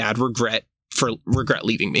make my dad regret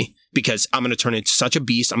leaving me, because I'm going to turn into such a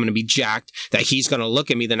beast. I'm going to be jacked that he's going to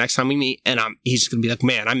look at me the next time we meet and he's going to be like,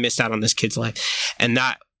 man, I missed out on this kid's life. And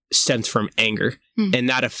that stems from anger. And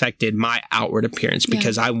that affected my outward appearance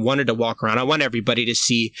because I wanted to walk around. I want everybody to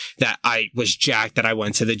see that I was jacked, that I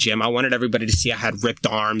went to the gym. I wanted everybody to see I had ripped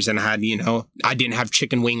arms and I didn't have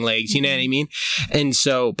chicken wing legs. You know what I mean? And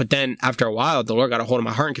so, but then after a while, the Lord got a hold of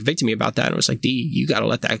my heart and convicted me about that. And it was like, D, you got to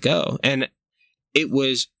let that go. And it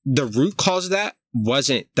was the root cause of that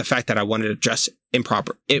wasn't the fact that I wanted to dress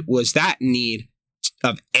improper. It was that need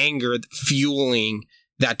of anger fueling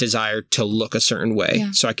that desire to look a certain way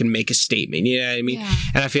so I can make a statement. You know what I mean? Yeah.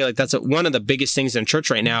 And I feel like that's one of the biggest things in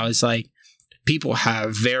church right now is like people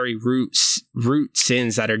have very root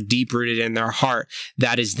sins that are deep rooted in their heart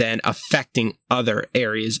that is then affecting other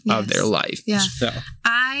areas of their life. Yeah. So.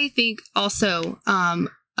 I think also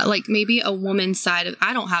like maybe a woman's side of,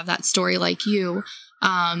 I don't have that story like you,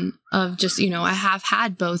 of just, I have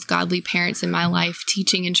had both godly parents in my life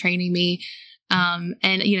teaching and training me. And,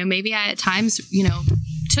 maybe I at times,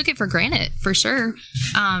 took it for granted for sure.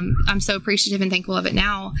 I'm so appreciative and thankful of it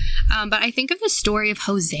now. But I think of the story of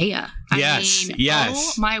Hosea.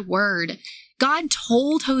 Oh my word. God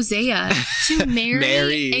told Hosea to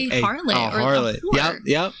marry a harlot. Or a whore.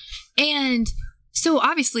 Yep. And so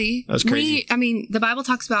obviously, the Bible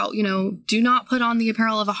talks about, do not put on the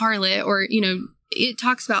apparel of a harlot, or, it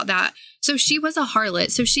talks about that. So she was a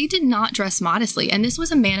harlot. So she did not dress modestly. And this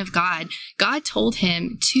was a man of God. God told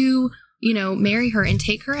him to, marry her and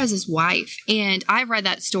take her as his wife. And I've read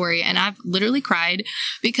that story and I've literally cried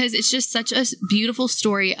because it's just such a beautiful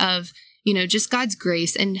story of, just God's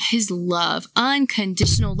grace and his love,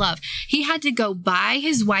 unconditional love. He had to go buy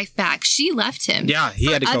his wife back. She left him. Yeah,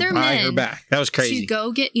 he had to go buy her back. That was crazy. To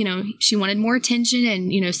go get, she wanted more attention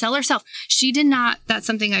and, sell herself. She did not, that's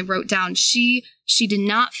something I wrote down. She did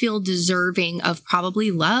not feel deserving of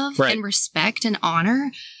probably love and respect and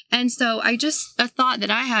honor. And so a thought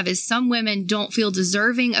that I have is some women don't feel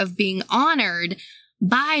deserving of being honored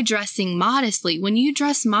by dressing modestly. When you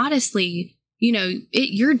dress modestly,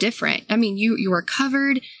 you're different. I mean, you are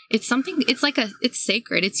covered. It's something, it's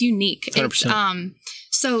sacred. It's unique. 100%.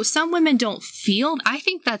 So some women don't feel, I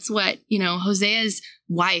think that's what, Hosea's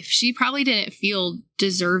wife, she probably didn't feel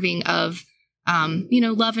deserving of,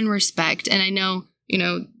 love and respect. And I know,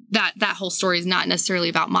 that whole story is not necessarily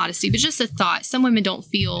about modesty, but just a thought. Some women don't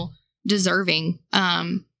feel deserving.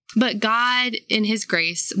 But God in his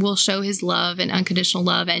grace will show his love and unconditional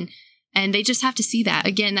love. And they just have to see that.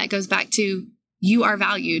 Again, that goes back to you are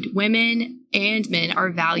valued. Women and men are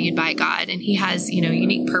valued by God, and he has,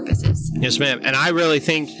 unique purposes. Yes, ma'am. And I really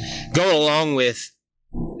think go along with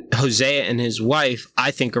Hosea and his wife,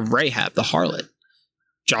 I think of Rahab, the harlot.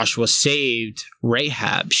 Joshua saved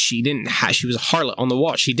Rahab. She was a harlot on the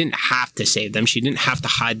wall. She didn't have to save them. She didn't have to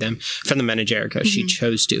hide them from the men of Jericho. Mm-hmm. She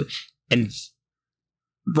chose to. And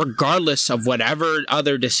regardless of whatever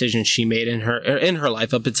other decisions she made in her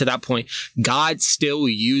life up until that point, God still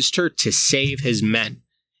used her to save his men.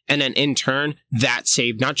 And then in turn, that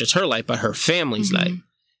saved not just her life, but her family's life.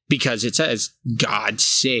 Because it says God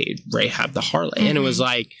saved Rahab the harlot. And it was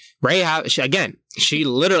like, Rahab, she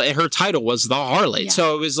literally, her title was the harlot. Yeah.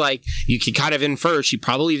 So it was like, you could kind of infer she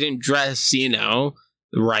probably didn't dress,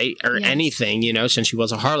 right or anything, since she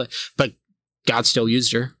was a harlot. But God still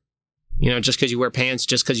used her. Just because you wear pants,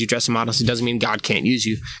 just because you dress modestly doesn't mean God can't use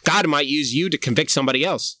you. God might use you to convict somebody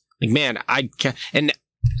else. Like, man, I can't. And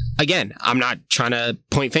again, I'm not trying to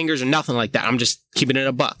point fingers or nothing like that. I'm just keeping it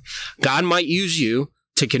a buck. God might use you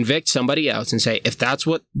to convict somebody else and say, if that's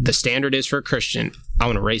what the standard is for a Christian, I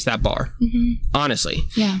want to raise that bar. Mm-hmm. Honestly.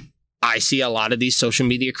 Yeah. I see a lot of these social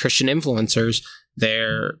media Christian influencers,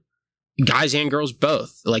 they're guys and girls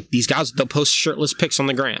both. Like these guys, they'll post shirtless pics on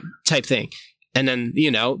the gram type thing. And then,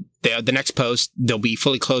 the next post, they'll be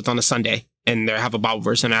fully clothed on a Sunday. and they have a Bible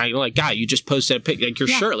verse, and you're like, God, you just posted a pic, like you're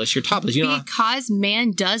shirtless, you're topless, you know. Because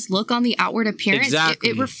man does look on the outward appearance, exactly.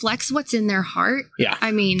 it reflects what's in their heart. Yeah,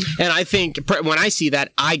 I mean, and I think when I see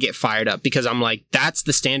that, I get fired up because I'm like, that's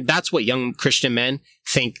the stand. That's what young Christian men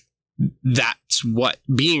think. That's what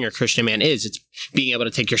being a Christian man is. It's being able to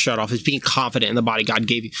take your shirt off. It's being confident in the body God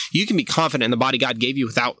gave you. You can be confident in the body God gave you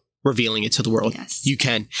without revealing it to the world. Yes. You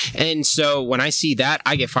can. And so when I see that,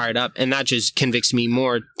 I get fired up, and that just convicts me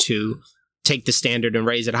more to take the standard and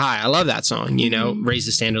raise it high. I love that song, you know, raise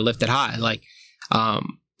the standard, lift it high. Like,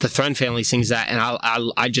 the Thrun family sings that, and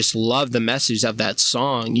I just love the message of that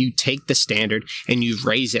song. You take the standard and you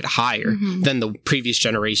raise it higher than the previous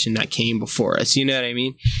generation that came before us. You know what I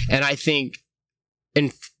mean? And I think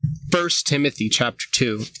in 1 Timothy chapter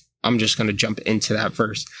 2, I'm just going to jump into that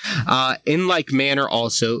verse. In like manner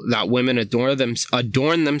also that women adorn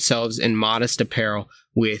themselves in modest apparel,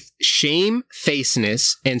 with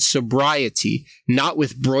shamefacedness and sobriety, not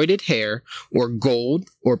with broided hair or gold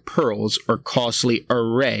or pearls or costly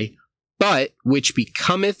array, but which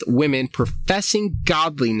becometh women professing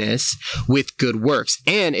godliness with good works.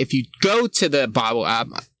 And if you go to the Bible app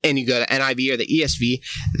and you go to NIV or the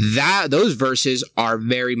ESV, those verses are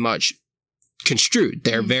very much construed.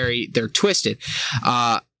 They're twisted.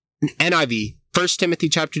 NIV, 1 Timothy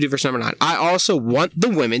chapter 2, verse number 9. I also want the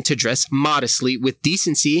women to dress modestly with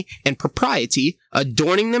decency and propriety,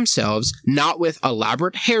 adorning themselves not with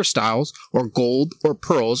elaborate hairstyles or gold or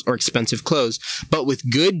pearls or expensive clothes, but with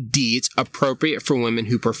good deeds appropriate for women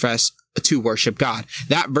who profess to worship God.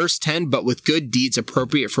 That verse 10, but with good deeds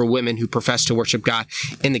appropriate for women who profess to worship God.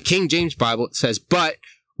 In the King James Bible, it says, but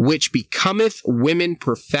which becometh women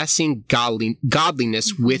professing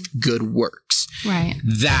godliness with good works. Right.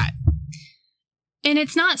 That. And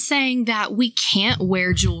it's not saying that we can't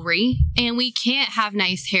wear jewelry and we can't have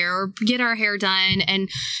nice hair or get our hair done. And,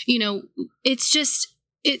 you know, it's just,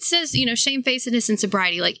 it says, you know, shamefacedness and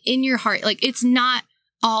sobriety, like in your heart, like it's not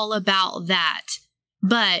all about that.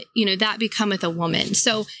 But, you know, that becometh a woman.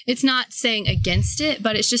 So it's not saying against it,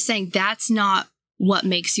 but it's just saying that's not what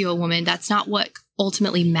makes you a woman. That's not what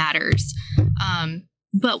ultimately matters.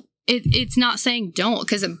 But it's not saying don't,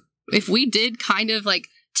 because if we did kind of like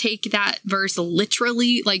take that verse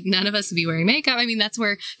literally, like none of us would be wearing makeup. I mean, that's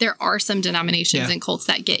where there are some denominations and cults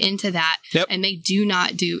that get into that, and they do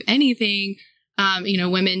not do anything. You know,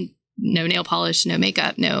 women, no nail polish, no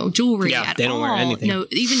makeup, no jewelry at all. They don't wear anything. No,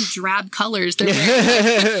 even drab colors. They're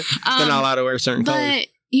wearing. They're not allowed to wear certain colors. But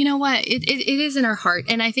you know what? It is in our heart,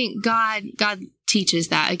 and I think God teaches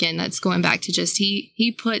that. Again, that's going back to just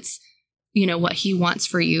he puts, you know, what he wants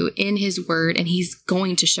for you in his word, and he's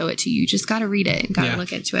going to show it to you. You just got to read it and got to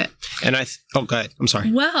look into it. And go ahead. I'm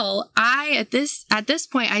sorry. Well, at this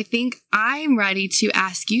point, I think I'm ready to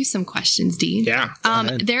ask you some questions, Dean. Yeah.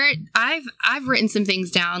 I've written some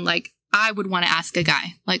things down, like I would want to ask a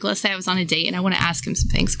guy. Like, let's say I was on a date and I want to ask him some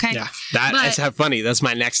things. Okay. Yeah. That's how funny. That's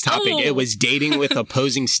my next topic. It was dating with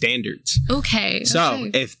opposing standards. Okay. So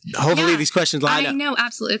if hopefully these questions line up. I know.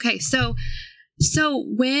 Absolutely. Okay. So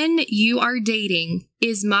when you are dating,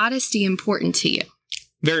 is modesty important to you?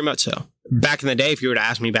 Very much so. Back in the day, if you were to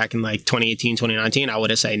ask me back in like 2018, 2019, I would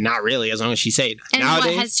have said not really, as long as she said. And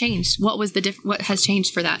nowadays, what has changed? What was what has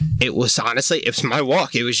changed for that? It was honestly, it's my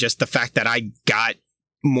walk. It was just the fact that I got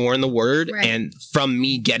more in the word, and from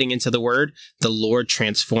me getting into the word, the Lord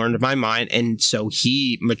transformed my mind, and so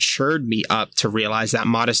he matured me up to realize that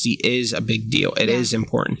modesty is a big deal. It is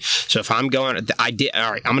important. So if I'm going, all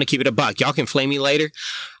right, I'm gonna keep it a buck. Y'all can flame me later.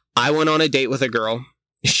 I went on a date with a girl.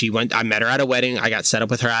 I met her at a wedding. I got set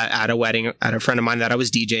up with her at a wedding at a friend of mine that I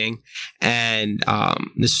was DJing. And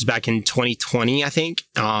this was back in 2020, I think.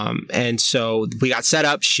 And so we got set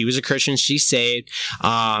up. She was a Christian. She's saved.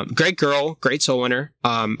 Great girl, great soul winner,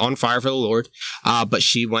 on fire for the Lord. But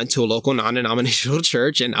she went to a local non-denominational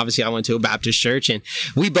church. And obviously I went to a Baptist church. And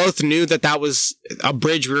we both knew that was a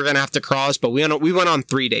bridge we were going to have to cross. But we went on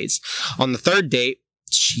 3 dates. On the third date,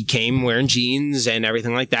 she came wearing jeans and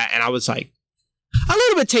everything like that. And I was like, a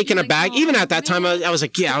little bit taken aback. Even at that time, I was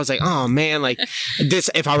like, oh man, like this,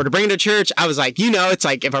 if I were to bring it to church, I was like, you know, it's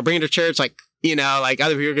like, if I bring it to church, like, you know, like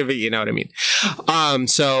other people are gonna be, you know what I mean?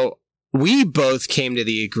 So we both came to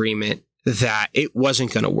the agreement that it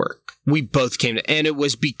wasn't going to work. We both came to, and it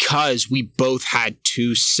was because we both had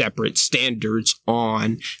two separate standards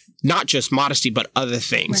on not just modesty, but other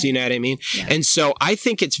things. Right. You know what I mean? Yeah. And so I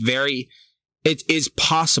think it is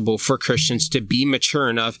possible for Christians to be mature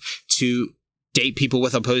enough to date people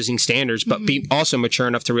with opposing standards, but be also mature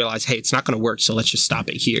enough to realize, hey, it's not going to work, so let's just stop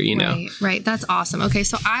it here, you know? Right. That's awesome. Okay,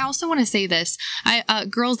 so I also want to say this.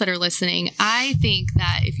 Girls that are listening, I think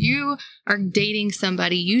that if you are dating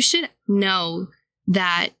somebody, you should know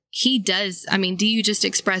that he does. I mean, do you just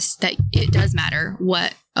express that it does matter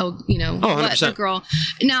what, what the girl.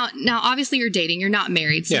 Now, obviously you're dating, you're not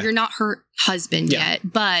married, so you're not her husband yet,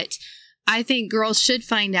 but I think girls should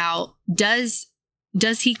find out, does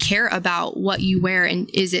he care about what you wear, and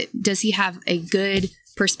does he have a good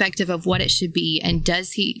perspective of what it should be, and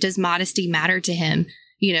does modesty matter to him,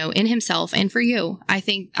 in himself and for you? I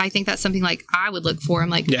think that's something like I would look for. I'm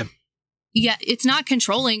like, yeah, it's not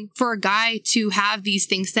controlling for a guy to have these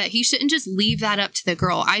things that he shouldn't just leave that up to the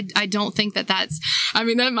girl. I don't think that that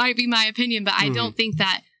might be my opinion, but I don't think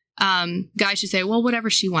that guys should say, well, whatever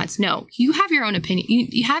she wants. No, you have your own opinion.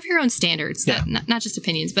 You have your own standards, that not just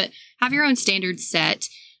opinions, but have your own standards set.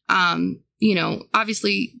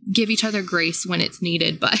 Obviously give each other grace when it's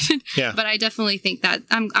needed, but but I definitely think that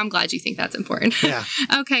I'm glad you think that's important. Yeah.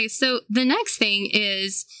 Okay. So the next thing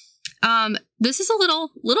is, this is a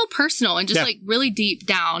little personal and just like really deep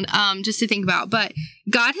down, just to think about, but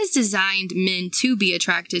God has designed men to be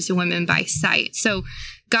attracted to women by sight. So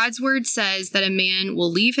God's word says that a man will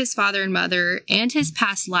leave his father and mother and his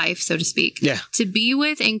past life, so to speak, to be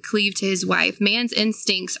with and cleave to his wife. Man's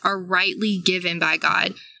instincts are rightly given by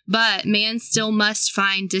God, but man still must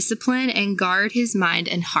find discipline and guard his mind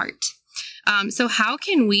and heart. So how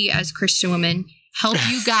can we as Christian women help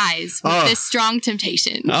you guys with this strong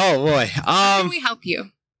temptation? Oh boy. How can we help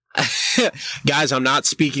you? Guys, I'm not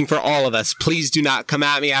speaking for all of us. Please do not come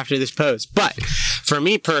at me after this post. But for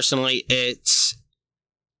me personally, it's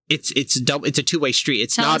a two-way street.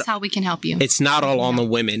 Tell us how we can help you. It's not all on the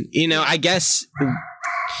women. I guess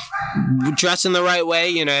dress in the right way,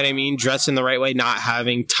 you know what I mean? Dress in the right way, not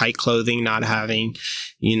having tight clothing, not having,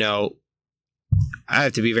 I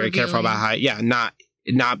have to be very careful about how,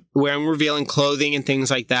 not wearing revealing clothing and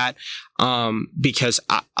things like that. Because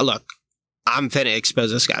look, I'm finna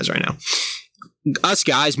expose us guys right now. Us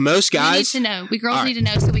guys, most guys. We need to know. We girls need to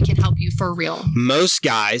know so we can help you for real. Most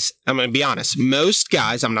guys, I'm going to be honest. Most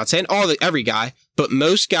guys, I'm not saying every guy, but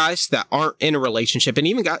most guys that aren't in a relationship, and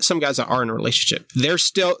even some guys that are in a relationship,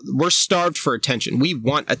 we're starved for attention. We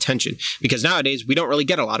want attention because nowadays we don't really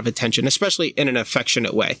get a lot of attention, especially in an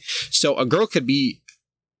affectionate way. So a girl could be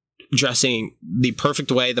dressing the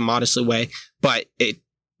perfect way, the modest way, but it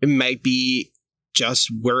might be just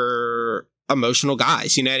we're emotional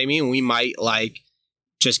guys, you know what I mean? We might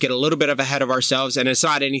just get a little bit of ahead of ourselves, and it's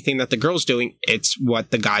not anything that the girl's doing, it's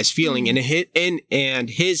what the guy's feeling and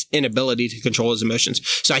his inability to control his emotions.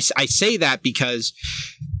 So I say that because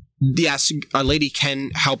yes, a lady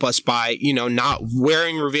can help us by, not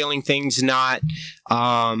wearing revealing things, not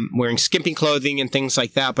wearing skimpy clothing and things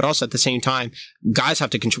like that, but also at the same time, guys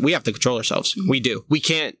we have to control ourselves. We do. We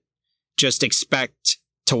can't just expect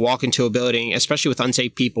to walk into a building, especially with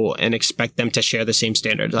unsafe people, and expect them to share the same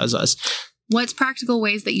standards as us. What's practical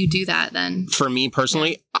ways that you do that then? For me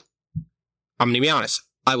personally, I'm going to be honest.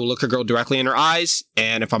 I will look a girl directly in her eyes,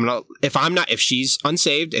 and if she's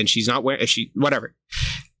unsaved and she's not wearing, whatever,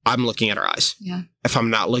 I'm looking at her eyes. Yeah. If I'm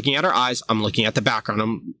not looking at her eyes, I'm looking at the background.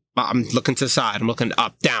 I'm looking to the side. I'm looking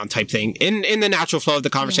up, down type thing in the natural flow of the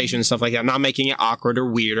conversation and stuff like that. I'm not making it awkward or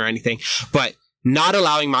weird or anything, but not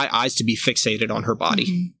allowing my eyes to be fixated on her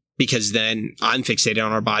body, because then I'm fixated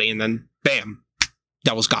on her body, and then bam,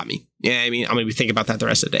 devil's got me. Yeah, I mean, I'm going to be thinking about that the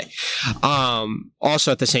rest of the day.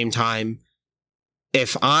 Also, at the same time,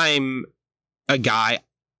 if I'm a guy,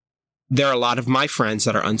 there are a lot of my friends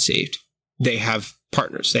that are unsaved. They have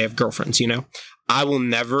partners. They have girlfriends, I will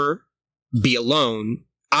never be alone.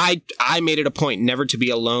 I made it a point never to be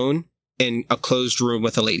alone in a closed room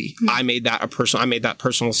with a lady. I made that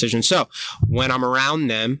personal decision. So when I'm around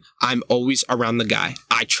them, I'm always around the guy.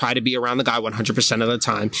 I try to be around the guy 100% of the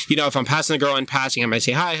time. If I'm passing the girl in passing, I might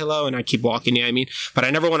say hi, hello, and I keep walking, you know what I mean? But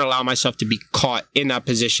I never want to allow myself to be caught in that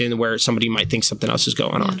position where somebody might think something else is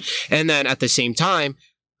going on. And then at the same time,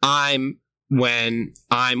 when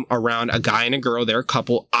I'm around a guy and a girl, they're a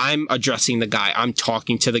couple, I'm addressing the guy. I'm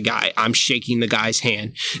talking to the guy. I'm shaking the guy's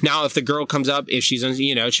hand. Now, if the girl comes up, if she's,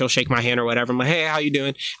 she'll shake my hand or whatever. I'm like, hey, how you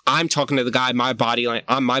doing? I'm talking to the guy. My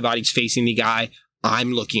body's facing the guy.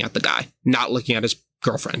 I'm looking at the guy, not looking at his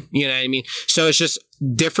girlfriend. You know what I mean? So it's just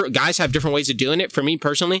different. Guys have different ways of doing it. For me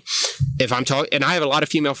personally, if I'm talking, and I have a lot of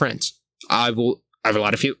female friends, I have a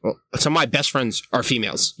lot of some of my best friends are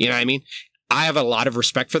females. You know what I mean? I have a lot of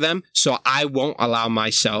respect for them, so I won't allow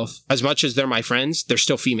myself, as much as they're my friends, they're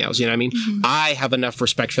still females, you know what I mean? Mm-hmm. I have enough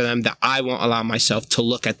respect for them that I won't allow myself to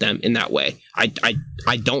look at them in that way. I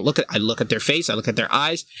look at their face, I look at their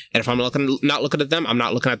eyes, and if I'm not looking at them, I'm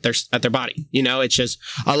not looking at their body. You know, it's just,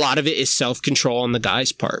 a lot of it is self-control on the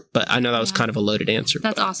guy's part, but I know that was kind of a loaded answer.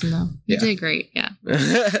 That's awesome though. You did great. Yeah.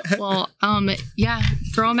 Well,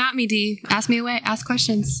 throw them at me, D. Ask me away. Ask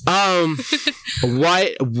questions.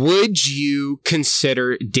 What would you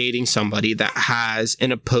consider dating somebody that has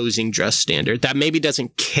an opposing dress standard, that maybe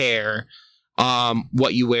doesn't care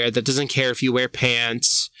what you wear, that doesn't care if you wear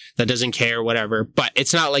pants, that doesn't care whatever, but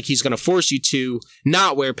it's not like he's going to force you to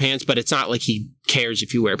not wear pants, but it's not like he cares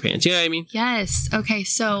if you wear pants. You know what I mean? Yes. Okay.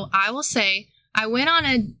 So I will say I went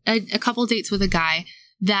on a couple dates with a guy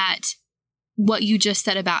that what you just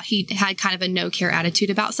said about he had kind of a no care attitude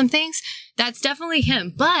about some things. That's definitely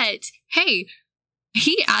him. But hey,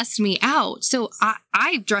 he asked me out, so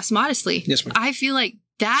I dress modestly. Yes, ma'am. I feel like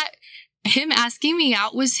that him asking me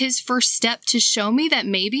out was his first step to show me that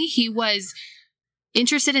maybe he was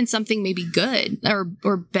interested in something maybe good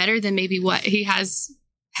or better than maybe what he has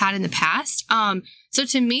had in the past. So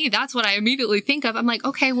to me, that's what I immediately think of. I'm like,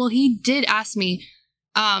 okay, well, he did ask me,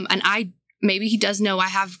 and maybe he does know I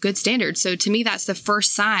have good standards. So to me, that's the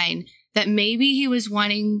first sign that maybe he was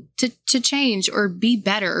wanting to change or be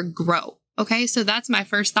better or grow. Okay, so that's my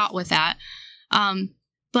first thought with that.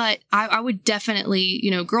 But I would definitely,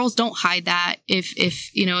 girls don't hide that. If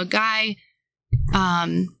a guy,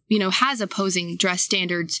 has opposing dress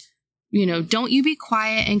standards, don't you be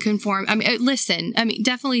quiet and conform. I mean, listen,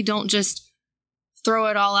 definitely don't just throw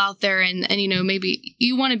it all out there and maybe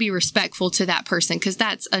you want to be respectful to that person because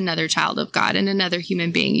that's another child of God and another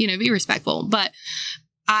human being, be respectful. But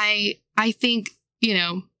I think,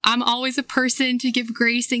 I'm always a person to give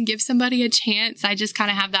grace and give somebody a chance. I just kind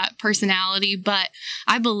of have that personality, but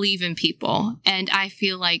I believe in people and I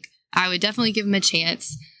feel like I would definitely give them a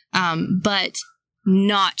chance, but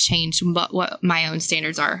not change what my own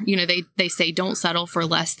standards are. They say don't settle for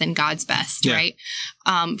less than God's best, right?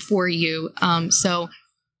 For you. So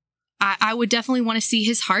I would definitely want to see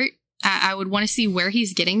his heart. I would want to see where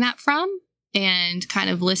he's getting that from and kind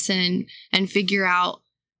of listen and figure out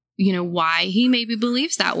why he maybe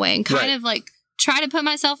believes that way and kind of like try to put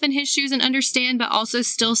myself in his shoes and understand, but also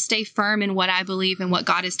still stay firm in what I believe and what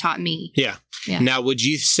God has taught me. Yeah. Now, would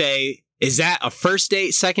you say, is that a first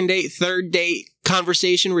date, second date, third date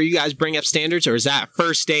conversation where you guys bring up standards, or is that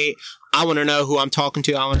first date? I want to know who I'm talking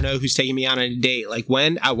to. I want to know who's taking me on a date. Like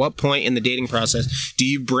at what point in the dating process do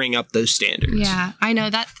you bring up those standards? Yeah, I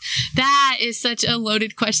know that is such a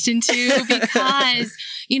loaded question too, because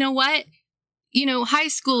you know what? High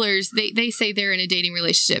schoolers, they say they're in a dating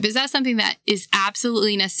relationship. Is that something that is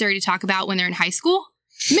absolutely necessary to talk about when they're in high school?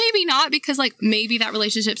 Maybe not, because maybe that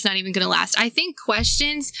relationship's not even going to last. I think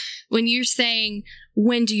questions, when you're saying,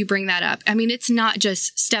 when do you bring that up? It's not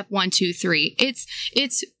just step 1, 2, 3.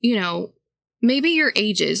 It's, maybe your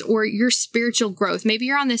ages or your spiritual growth. Maybe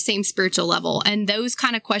you're on the same spiritual level. And those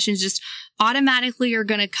kind of questions just automatically are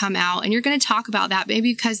going to come out. And you're going to talk about that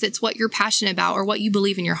maybe because it's what you're passionate about or what you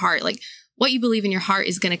believe in your heart. What you believe in your heart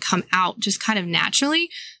is going to come out just kind of naturally.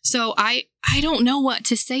 So I don't know what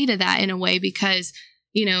to say to that in a way because,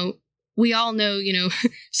 we all know,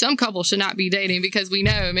 some couples should not be dating because we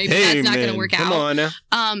know maybe that's not going to work out. Come on now.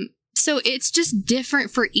 So it's just different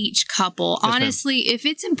for each couple. Yes, honestly, if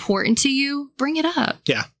it's important to you, bring it up.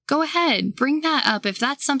 Yeah. Go ahead, bring that up. If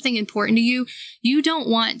that's something important to you, you don't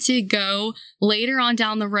want to go later on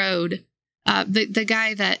down the road. The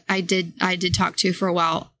guy that I did talk to for a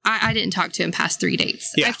while, I didn't talk to him past 3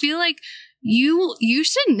 dates. Yeah. I feel like you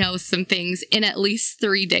should know some things in at least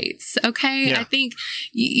 3 dates. Okay. Yeah. I think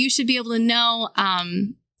you should be able to know,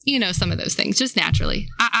 some of those things just naturally.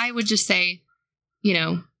 I would just say,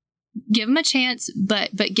 give them a chance, but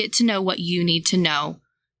get to know what you need to know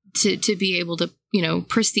to be able to,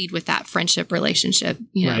 proceed with that friendship relationship,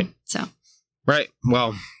 Right. So. Right.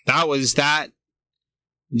 Well, that was that.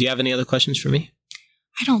 Do you have any other questions for me?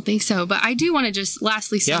 I don't think so, but I do want to just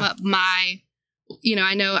lastly sum up my,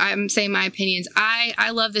 I know I'm saying my opinions.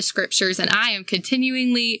 I love the scriptures and I am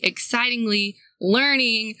continually, excitingly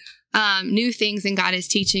learning new things and God is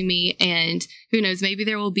teaching me. And who knows, maybe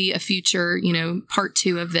there will be a future, part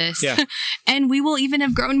 2 of this. Yeah. And we will even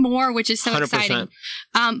have grown more, which is so 100%. Exciting.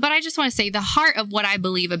 But I just want to say the heart of what I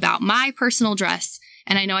believe about my personal dress.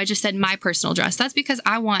 And I know I just said my personal dress. That's because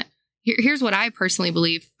I want here's what I personally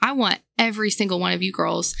believe. I want every single one of you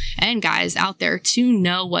girls and guys out there to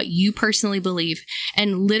know what you personally believe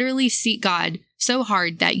and literally seek God so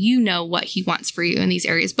hard that you know what he wants for you in these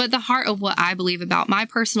areas. But the heart of what I believe about my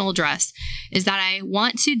personal dress is that I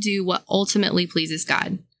want to do what ultimately pleases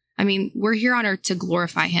God. I mean, we're here on earth to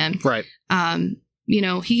glorify him. Right.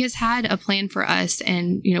 He has had a plan for us,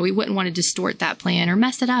 and, we wouldn't want to distort that plan or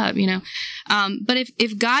mess it up, But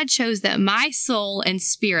if God chose that my soul and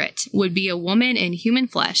spirit would be a woman in human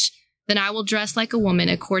flesh, then I will dress like a woman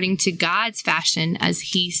according to God's fashion as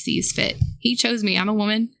he sees fit. He chose me. I'm a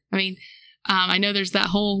woman. I mean, I know there's that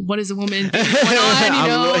whole "what is a woman" thing going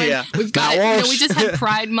on, yeah. We've got, we just had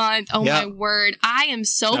Pride Month. Oh my word! I am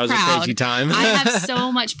so that was proud. A crazy time. I have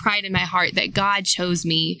so much pride in my heart that God chose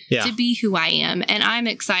me to be who I am, and I'm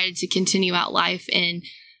excited to continue out life and,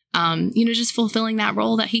 just fulfilling that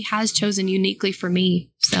role that He has chosen uniquely for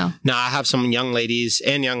me. So now I have some young ladies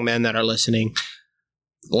and young men that are listening.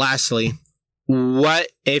 Lastly, what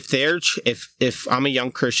if I'm a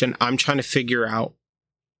young Christian, I'm trying to figure out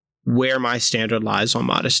where my standard lies on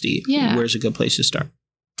modesty. Yeah. Where's a good place to start?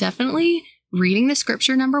 Definitely reading the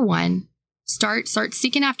scripture, number one. Start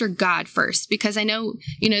seeking after God first, because I know,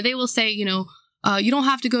 they will say, you don't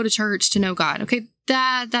have to go to church to know God. Okay,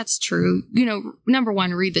 that's true. Number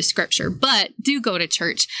one, read the scripture, but do go to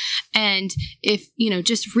church. And if,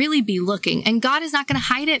 just really be looking, and God is not going to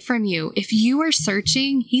hide it from you. If you are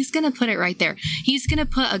searching, He's going to put it right there. He's going to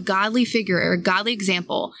put a godly figure or a godly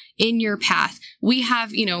example in your path. We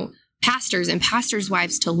have, pastors and pastors'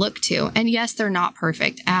 wives to look to. And yes, they're not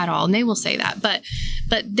perfect at all. And they will say that, but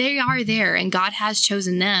they are there, and God has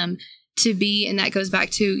chosen them to be. And that goes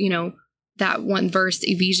back to, that one verse,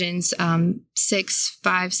 Ephesians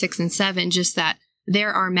 6:5, 6, and 7, just that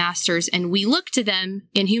they're our masters and we look to them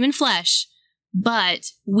in human flesh, but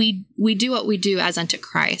we do what we do as unto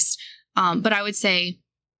Christ. But I would say,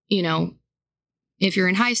 if you're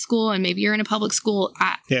in high school and maybe you're in a public school,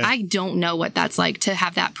 I don't know what that's like to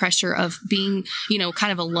have that pressure of being,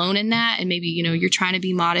 kind of alone in that. And maybe, you're trying to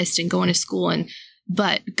be modest and going to school,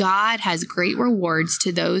 but God has great rewards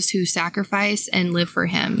to those who sacrifice and live for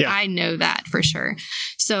Him. Yeah. I know that for sure.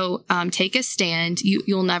 So take a stand.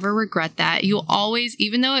 You'll never regret that. You'll always,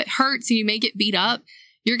 even though it hurts and you may get beat up,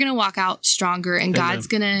 you're going to walk out stronger, and God's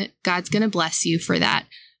gonna bless you for that.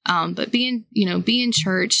 But be in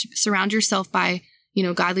church, surround yourself by,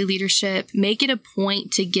 godly leadership. Make it a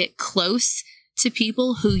point to get close to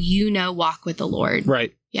people who walk with the Lord.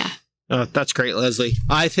 Right. Yeah. That's great, Leslie.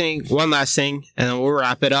 I think one last thing, and then we'll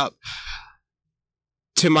wrap it up.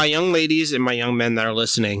 To my young ladies and my young men that are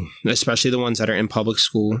listening, especially the ones that are in public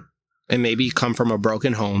school and maybe come from a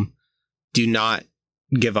broken home, do not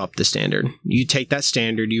give up the standard. You take that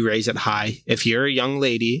standard, you raise it high. If you're a young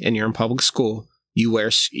lady and you're in public school,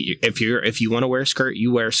 if you want to wear a skirt,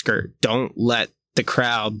 you wear a skirt. Don't let the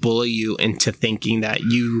crowd bully you into thinking that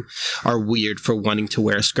you are weird for wanting to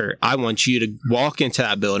wear a skirt. I want you to walk into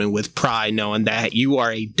that building with pride, knowing that you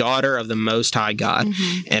are a daughter of the Most High God.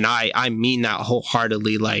 Mm-hmm. And I mean that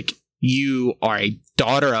wholeheartedly. Like, you are a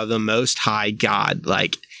daughter of the Most High God.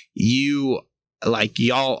 Y'all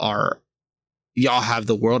have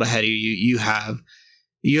the world ahead of you.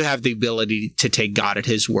 You have the ability to take God at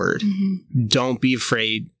His word. Mm-hmm. Don't be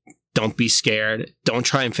afraid. Don't be scared. Don't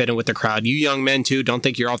try and fit in with the crowd. You young men too, don't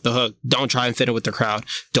think you're off the hook. Don't try and fit in with the crowd.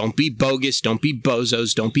 Don't be bogus. Don't be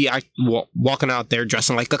bozos. Don't be walking out there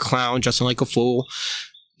dressing like a clown, dressing like a fool.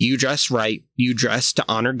 You dress right. You dress to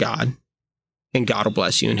honor God, and God will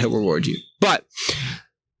bless you and He'll reward you. But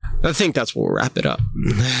I think that's where we'll wrap it up.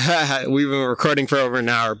 We've been recording for over an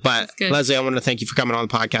hour, but Leslie, I want to thank you for coming on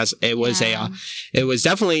the podcast. It was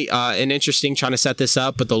definitely an interesting trying to set this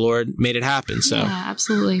up, but the Lord made it happen. So yeah,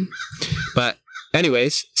 absolutely. But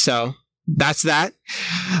anyways, so that's that.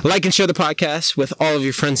 Like and share the podcast with all of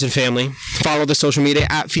your friends and family. Follow the social media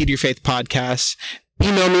at Feed Your Faith Podcast.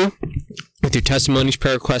 Email me with your testimonies,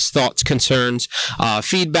 prayer requests, thoughts, concerns,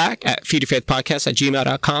 feedback at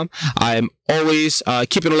feedyourfaithpodcast@gmail.com. I'm always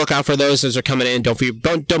keeping a lookout for those as they're coming in. Don't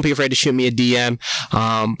be afraid to shoot me a DM.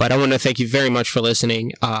 But I want to thank you very much for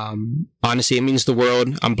listening. Honestly, it means the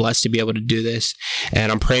world. I'm blessed to be able to do this,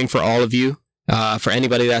 and I'm praying for all of you. For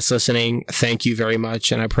anybody that's listening, thank you very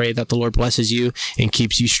much. And I pray that the Lord blesses you and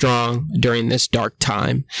keeps you strong during this dark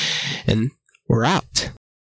time. And we're out.